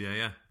 of course.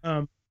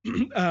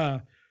 Yeah.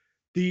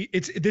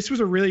 This was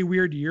a really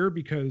weird year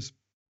because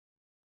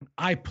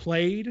I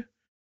played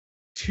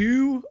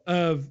 2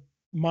 of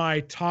my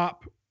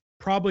top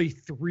probably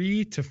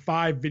 3 to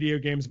 5 video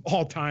games of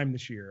all time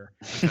this year.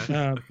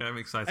 Okay, I'm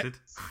excited.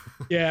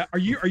 Yeah. Are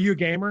you a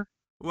gamer?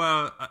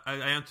 Well, I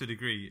am to a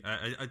degree.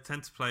 I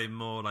tend to play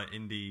more like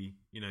indie,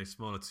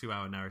 smaller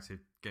 2-hour narrative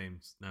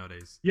games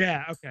nowadays.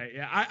 Yeah. Okay.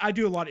 Yeah. I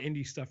do a lot of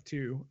indie stuff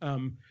too.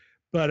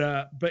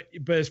 But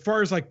as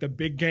far as like the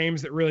big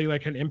games that really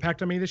like had an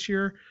impact on me this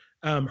year,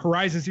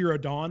 Horizon Zero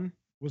Dawn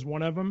was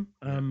one of them.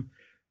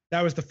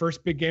 That was the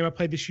first big game I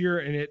played this year,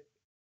 and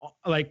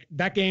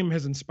that game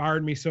has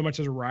inspired me so much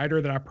as a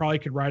writer that I probably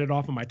could write it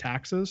off on my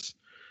taxes.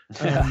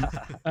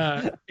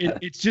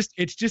 It's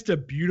just a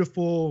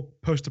beautiful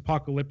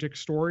post-apocalyptic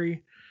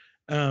story,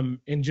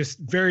 and just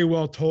very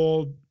well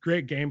told,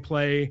 great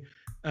gameplay,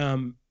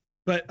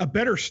 but a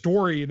better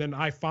story than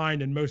I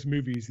find in most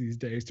movies these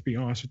days, to be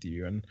honest with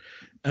you. And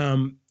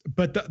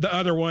but the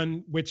other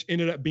one, which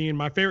ended up being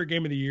my favorite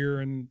game of the year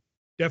and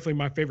definitely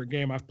my favorite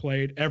game I've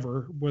played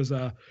ever, was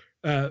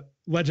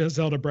Legend of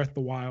Zelda: Breath of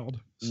the Wild.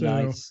 So,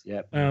 nice.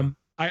 Yep.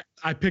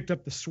 I picked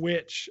up the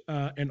Switch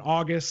in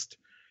August,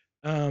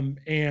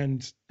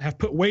 and have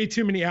put way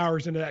too many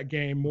hours into that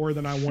game, more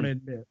than I want to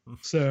admit.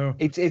 So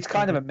it's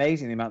kind of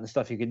amazing the amount of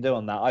stuff you can do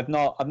on that. I've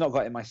not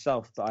got it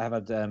myself, but I have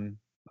had.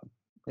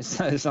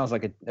 It sounds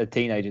like a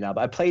teenager now,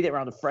 but I played it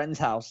around a friend's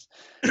house,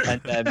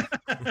 and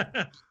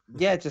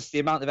yeah, just the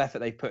amount of effort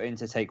they put in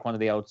to take one of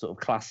the old sort of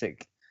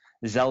classic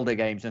Zelda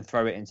games and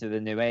throw it into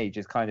the new age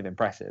is kind of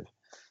impressive.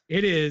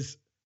 It is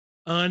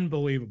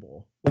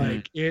unbelievable.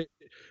 Like the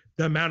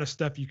amount of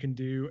stuff you can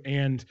do.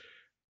 And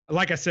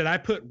like I said, I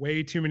put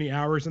way too many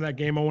hours in that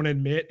game, I want to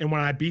admit. And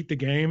when I beat the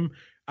game,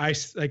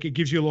 it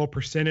gives you a little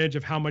percentage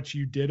of how much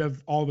you did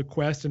of all the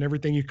quests and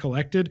everything you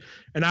collected.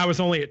 And I was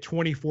only at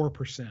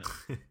 24%.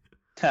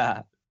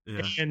 Yeah.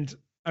 And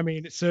I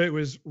mean, so it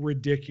was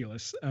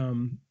ridiculous.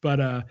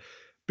 But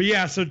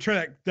yeah, so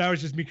that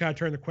was just me kind of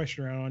turning the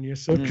question around on you.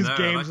 So because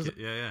games is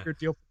a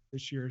deal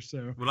this year.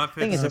 So well, I've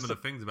heard similar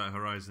things about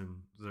Horizon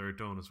Zero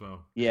Dawn as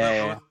well.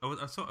 Yeah. I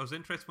was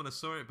interested when I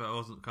saw it, but I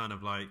wasn't kind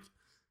of like,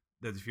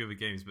 there's a few other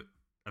games, but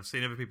I've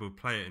seen other people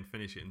play it and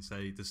finish it and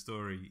say the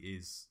story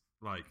is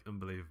like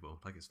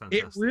unbelievable. Like it's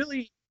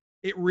fantastic.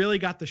 It really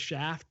got the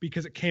shaft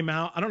because it came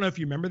out. I don't know if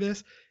you remember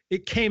this.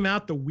 It came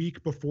out the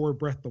week before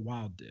Breath of the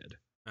Wild did.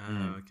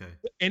 Oh, okay.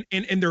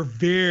 And they're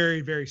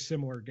very, very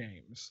similar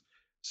games.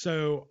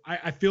 So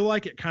I feel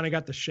like it kind of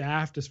got the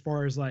shaft as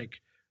far as like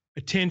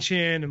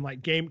attention and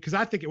like game, because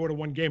I think it would have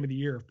won Game of the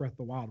Year if Breath of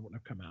the Wild wouldn't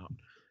have come out.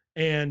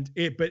 And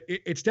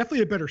it's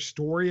definitely a better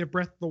story of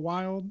Breath of the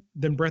Wild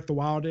than Breath of the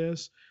Wild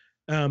is.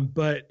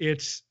 But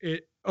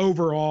it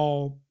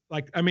overall,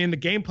 like, I mean, the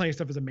gameplay and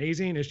stuff is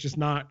amazing. It's just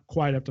not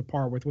quite up to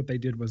par with what they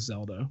did with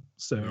Zelda.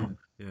 So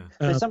Yeah.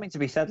 There's something to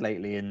be said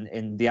lately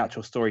in the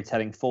actual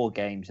storytelling for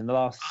games. In the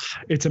last,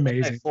 it's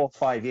amazing, 4 or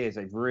 5 years,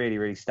 they've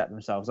really stepped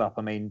themselves up.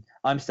 I mean,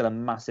 I'm still a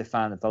massive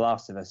fan of The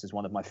Last of Us as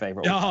one of my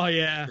favorite. Oh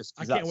yeah,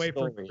 I can't wait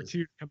for 2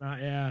 to come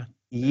out.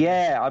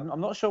 Yeah,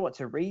 I'm not sure what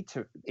to read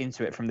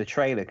into it from the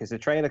trailer, because the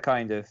trailer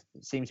kind of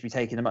seems to be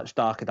taking a much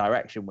darker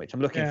direction, which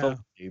I'm looking forward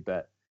to,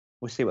 but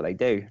we'll see what they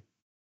do.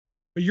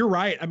 But you're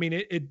right. I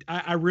mean,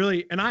 I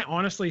really, and I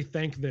honestly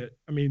think that,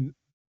 I mean,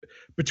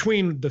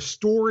 between the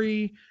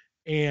story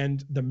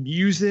and the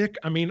music,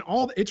 I mean,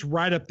 it's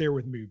right up there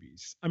with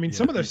movies. I mean,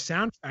 some of those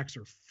soundtracks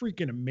are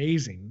freaking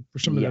amazing for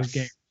some of those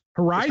games.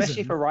 Horizon,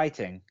 especially for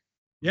writing.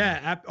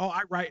 Yeah.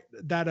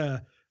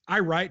 I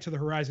write to the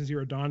Horizon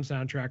Zero Dawn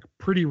soundtrack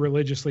pretty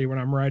religiously when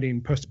I'm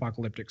writing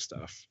post-apocalyptic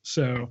stuff.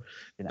 So,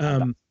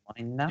 that's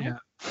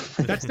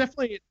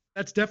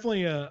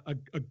definitely a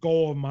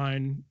goal of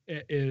mine,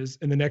 is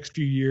in the next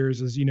few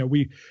years, is,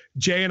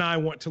 Jay and I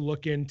want to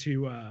look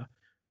into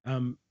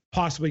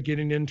possibly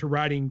getting into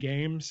writing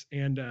games.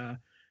 And I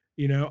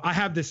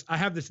have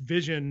this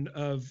vision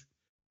of,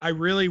 I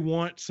really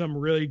want some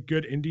really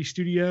good indie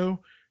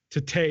studio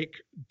to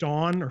take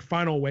Dawn or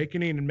Final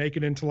Awakening and make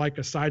it into like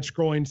a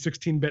side-scrolling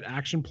 16-bit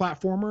action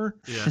platformer.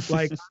 Yeah.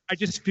 Like, I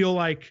just feel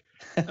like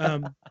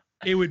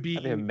it would be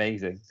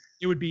amazing.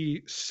 It would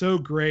be so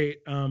great.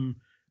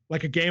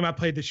 Like a game I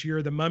played this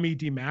year, The Mummy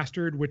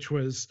Demastered, which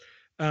was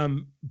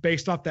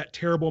based off that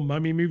terrible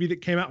Mummy movie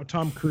that came out with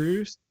Tom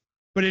Cruise.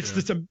 But it's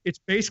it's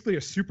basically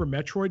a Super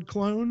Metroid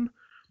clone,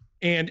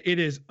 and it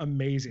is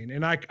amazing.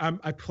 And I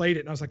played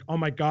it and I was like, oh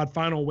my God,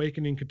 Final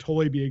Awakening could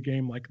totally be a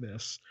game like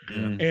this.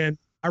 Yeah. And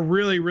I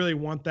really, really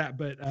want that,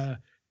 but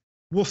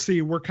we'll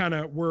see. We're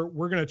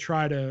gonna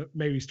try to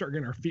maybe start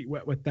getting our feet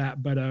wet with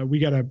that, but we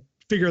got to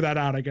figure that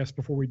out, I guess,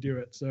 before we do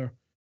it. So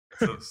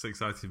that's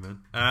exciting, man.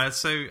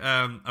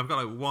 I've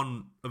got like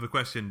one other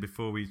question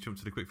before we jump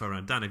to the quickfire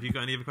round. Dan, have you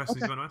got any other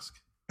questions you want to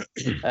ask?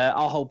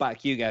 I'll hold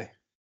back. You go.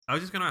 I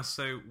was just going to ask.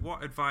 So,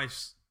 what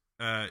advice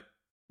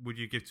would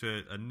you give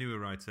to a newer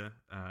writer,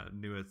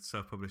 newer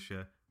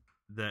self-publisher,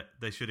 that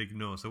they should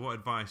ignore? So, what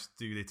advice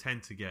do they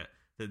tend to get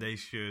that they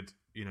should,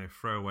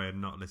 throw away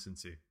and not listen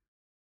to?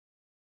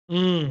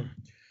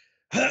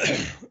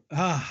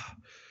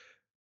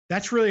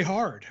 That's really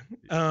hard.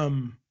 I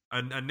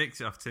nicked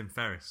it off Tim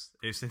Ferriss.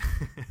 It's in,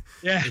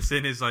 it's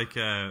in his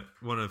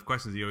one of the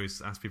questions he always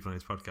asks people on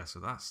his podcast. So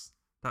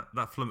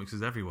that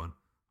flummoxes everyone.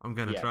 I'm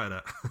going to try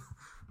that.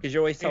 Because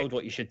you're always told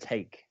what you should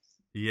take.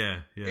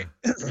 Yeah.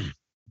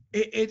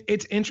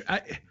 It's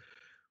interesting.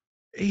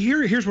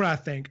 Here's what I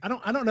think. I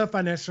don't know if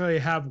I necessarily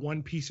have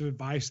one piece of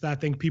advice that I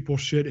think people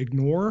should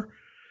ignore,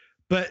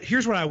 but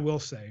here's what I will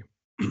say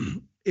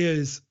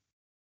is,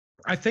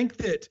 I think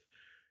that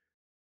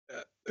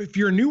if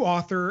you're a new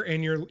author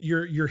and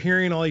you're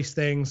hearing all these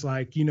things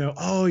like,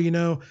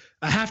 I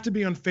have to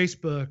be on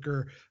Facebook,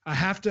 or I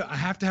have to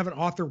have an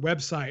author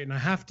website, and I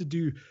have to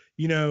do,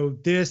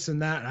 this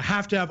and that. I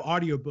have to have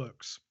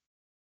audiobooks.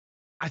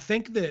 I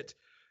think that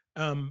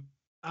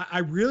I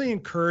really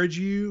encourage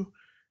you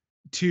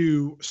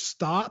to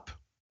stop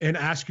and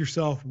ask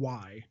yourself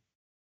why.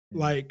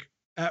 Like,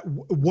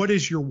 what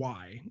is your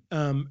why?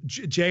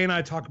 Jay and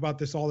I talk about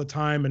this all the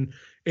time, and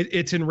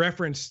it's in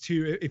reference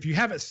to, if you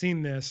haven't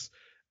seen this,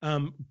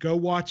 go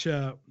watch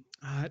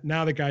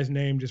now the guy's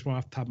name just went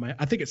off the top of my head.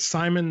 I think it's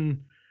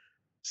Simon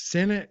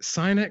Sinek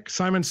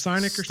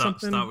or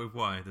something. Start with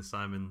why. The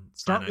Simon Sinek.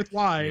 Start with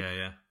why.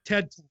 Yeah.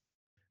 TED.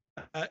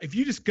 If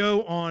you just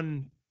go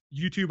on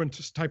YouTube and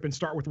just type in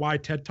 "Start with Why"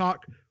 TED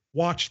Talk,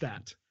 watch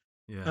that.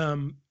 Yeah.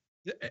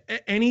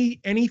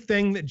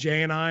 Anything that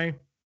Jay and I,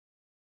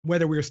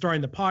 whether we were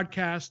starting the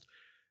podcast,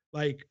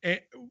 like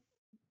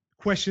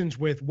questions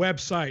with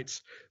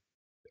websites,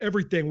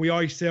 everything, we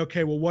always say,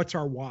 okay, well, what's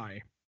our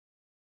why?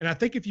 And I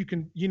think if you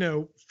can,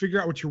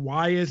 figure out what your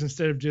why is,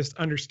 instead of just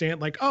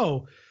understand like,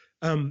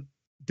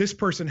 this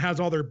person has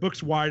all their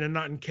books wide and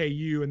not in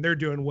KU and they're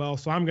doing well,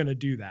 so I'm going to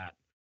do that.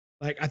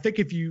 Like, I think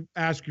if you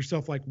ask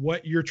yourself like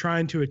what you're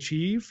trying to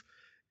achieve,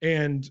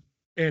 and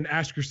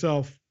ask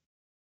yourself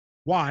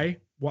why,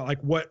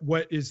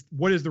 what is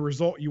the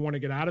result you want to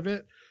get out of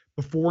it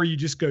before you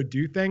just go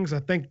do things, I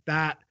think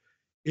that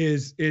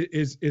is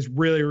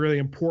really, really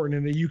important.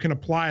 And that you can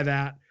apply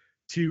that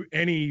to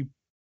any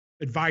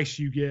advice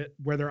you get,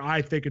 whether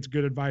I think it's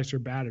good advice or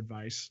bad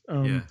advice.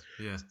 So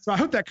I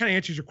hope that kind of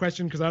answers your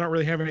question, because I don't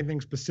really have anything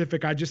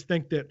specific. I just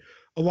think that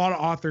a lot of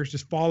authors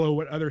just follow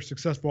what other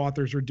successful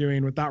authors are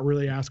doing without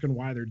really asking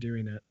why they're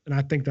doing it. And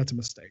I think that's a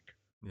mistake.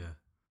 Yeah.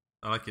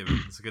 I like it,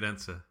 man. It's a good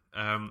answer.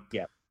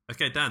 Yeah.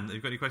 Okay, Dan, have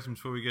you got any questions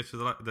before we go to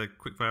the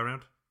quick fire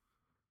round?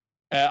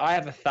 I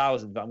have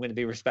 1,000, but I'm going to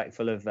be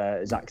respectful of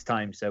Zach's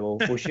time, so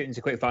we'll shoot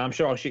into quick fire. I'm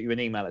sure I'll shoot you an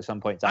email at some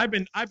point. Zach.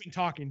 I've been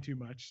talking too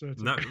much, so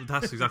no,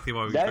 that's exactly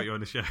why we got you on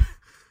the show.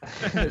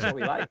 That's what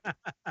we like.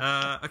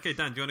 Okay,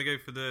 Dan, do you want to go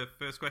for the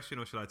first question,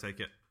 or should I take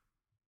it?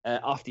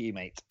 After you,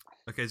 mate.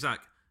 Okay, Zach.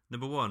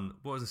 Number one,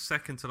 what was the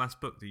second to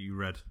last book that you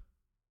read?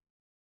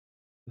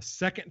 The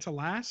second to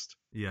last?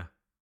 Yeah.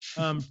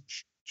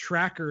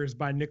 Trackers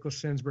by Nicholas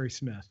Sansbury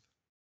Smith.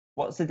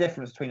 What's the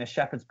difference between a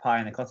shepherd's pie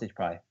and a cottage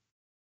pie?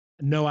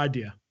 No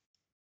idea.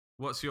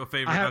 What's your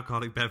favorite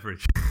alcoholic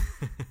beverage?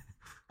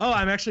 Oh,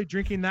 I'm actually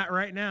drinking that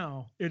right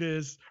now. It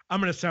is,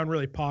 I'm going to sound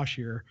really posh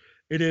here.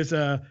 It is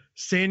a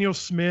Samuel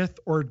Smith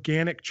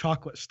organic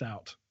chocolate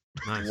stout.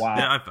 Nice. Wow.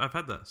 Yeah, I've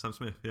had that. Sam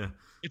Smith, yeah.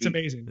 It's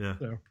amazing. Yeah.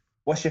 So.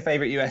 What's your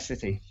favorite US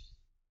city?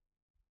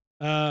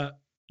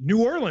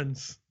 New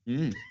Orleans.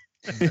 Mm.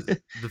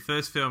 The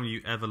first film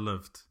you ever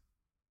loved?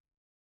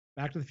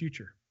 Back to the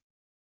Future.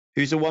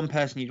 Who's the one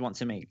person you'd want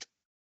to meet?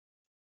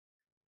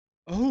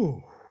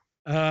 Oh,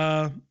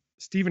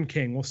 Stephen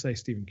King. We'll say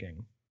Stephen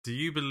King. Do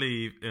you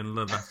believe in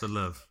love after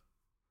love?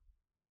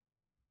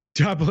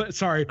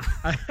 Sorry,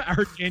 I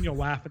heard Daniel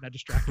laugh and that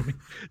distracted me.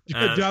 Do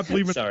I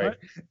believe in sorry. what?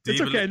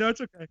 It's okay. No, it's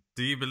okay.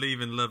 Do you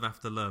believe in love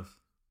after love?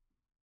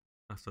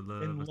 After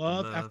love. In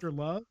love after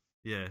love?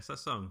 Yeah, it's that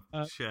song.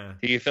 Share.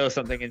 Do you feel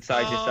something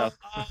inside yourself?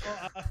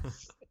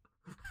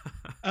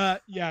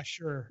 Yeah,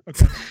 sure.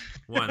 Okay.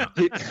 Why not?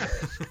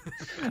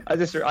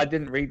 I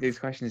didn't read these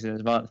questions in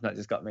advance, and that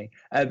just got me.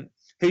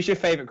 Who's your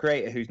favorite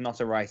creator who's not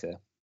a writer?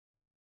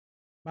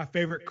 My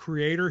favorite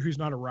creator who's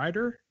not a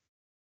writer?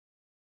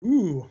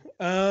 Ooh.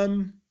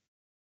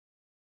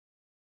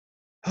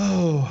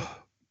 Oh,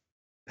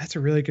 that's a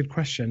really good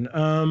question.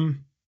 I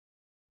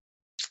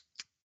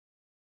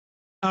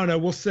don't know.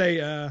 We'll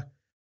say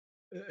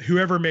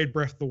whoever made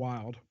Breath of the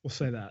Wild. We'll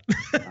say that.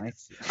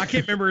 Nice. I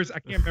can't remember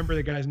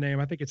the guy's name.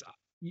 I think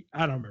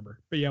I don't remember.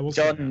 But yeah, we'll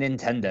John say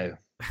Nintendo.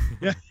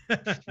 Yeah.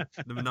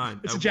 Number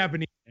 9. It's a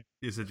Japanese name.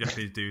 It's a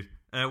Japanese dude.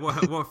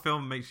 What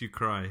film makes you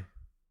cry?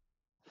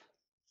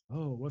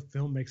 Oh, what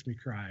film makes me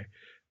cry?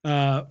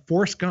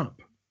 Forrest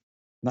Gump.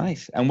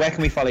 Nice. And where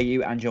can we follow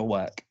you and your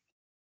work?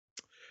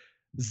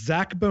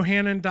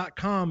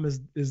 ZachBohannon.com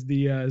is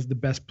the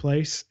best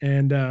place.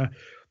 And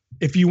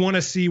if you want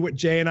to see what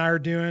Jay and I are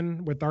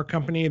doing with our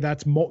company,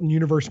 that's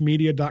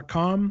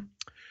moltenuniversemedia.com.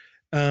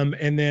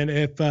 And then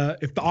if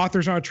the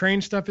Authors on a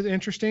Train stuff is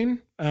interesting,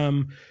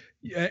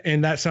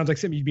 and that sounds like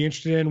something you'd be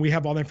interested in, we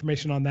have all the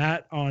information on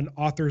that on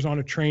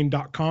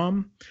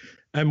authorsonatrain.com.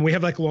 We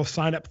have like a little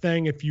sign up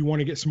thing if you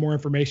want to get some more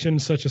information,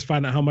 such as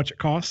find out how much it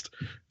costs.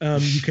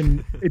 You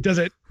can. It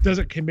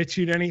doesn't commit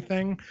you to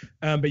anything,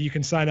 but you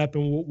can sign up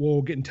and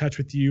we'll get in touch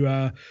with you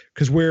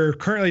because we're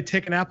currently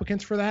taking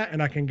applicants for that,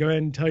 and I can go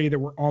ahead and tell you that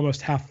we're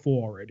almost half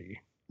full already.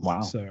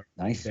 Wow. So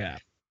nice. Yeah.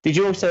 Did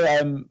you also?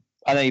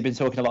 I know you've been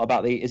talking a lot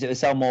about is it the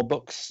Sell More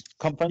Books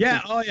conference?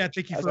 Yeah. Oh, yeah.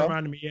 Thank you for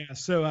reminding me. Yeah.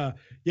 So,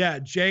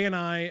 Jay and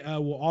I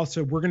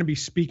we're going to be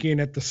speaking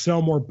at the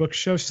Sell More Book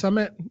Show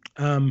Summit,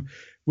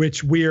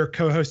 which we are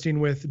co-hosting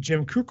with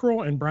Jim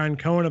Kukral and Brian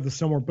Cohen of the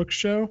Sell More Book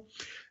Show.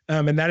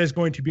 And that is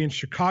going to be in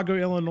Chicago,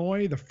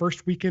 Illinois, the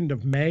first weekend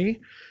of May.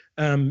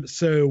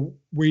 So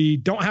we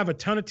don't have a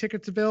ton of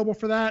tickets available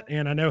for that.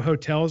 And I know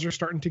hotels are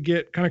starting to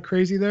get kind of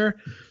crazy there.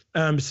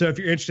 So if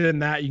you're interested in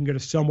that, you can go to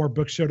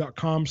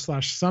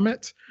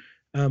sellmorebookshow.com/summit.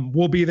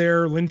 We'll be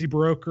there. Lindsay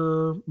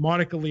Baroker,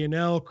 Monica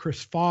Leonel,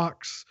 Chris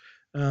Fox,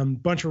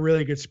 bunch of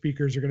really good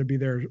speakers are going to be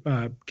there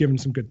giving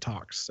some good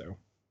talks. So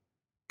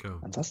cool.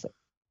 Fantastic.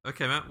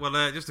 Okay, Matt.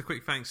 Well, just a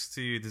quick thanks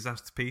to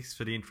Disaster Piece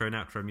for the intro and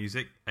outro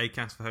music,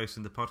 Acast for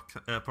hosting the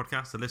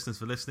podcast, the listeners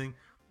for listening,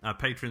 our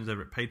patrons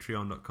over at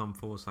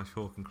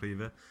patreon.com/Hawk and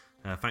Cleaver.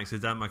 Thanks to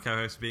Dan, my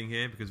co-host, for being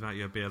here, because without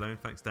you, I'd be alone.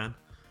 Thanks, Dan.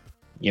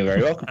 You're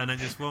very welcome. And then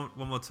just one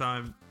more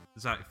time,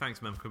 Zach,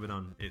 thanks, man, for coming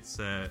on. It's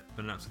been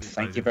an absolute pleasure.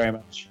 Thank you very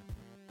much.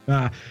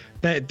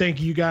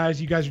 Thank you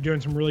guys. You guys are doing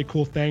some really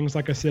cool things.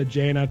 Like I said,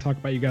 Jay and I talk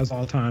about you guys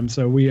all the time.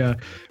 So we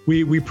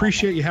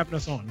appreciate you having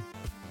us on.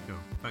 Cool.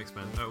 Thanks,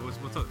 man. We'll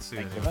talk to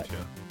you soon.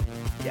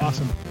 Yeah.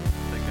 Awesome.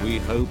 We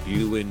hope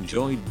you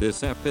enjoyed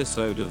this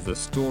episode of the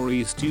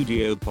Story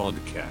Studio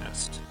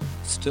podcast.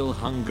 Still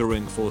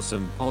hungering for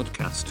some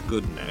podcast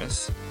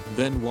goodness?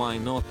 Then why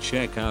not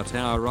check out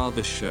our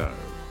other show,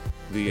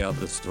 The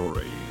Other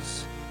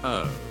Stories?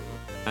 Oh,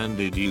 and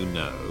did you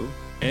know?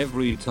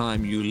 Every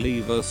time you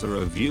leave us a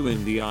review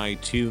in the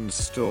iTunes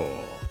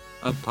store,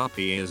 a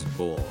puppy is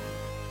born.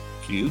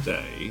 Cute,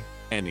 eh?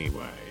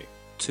 Anyway,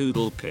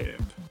 toodle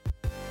pip.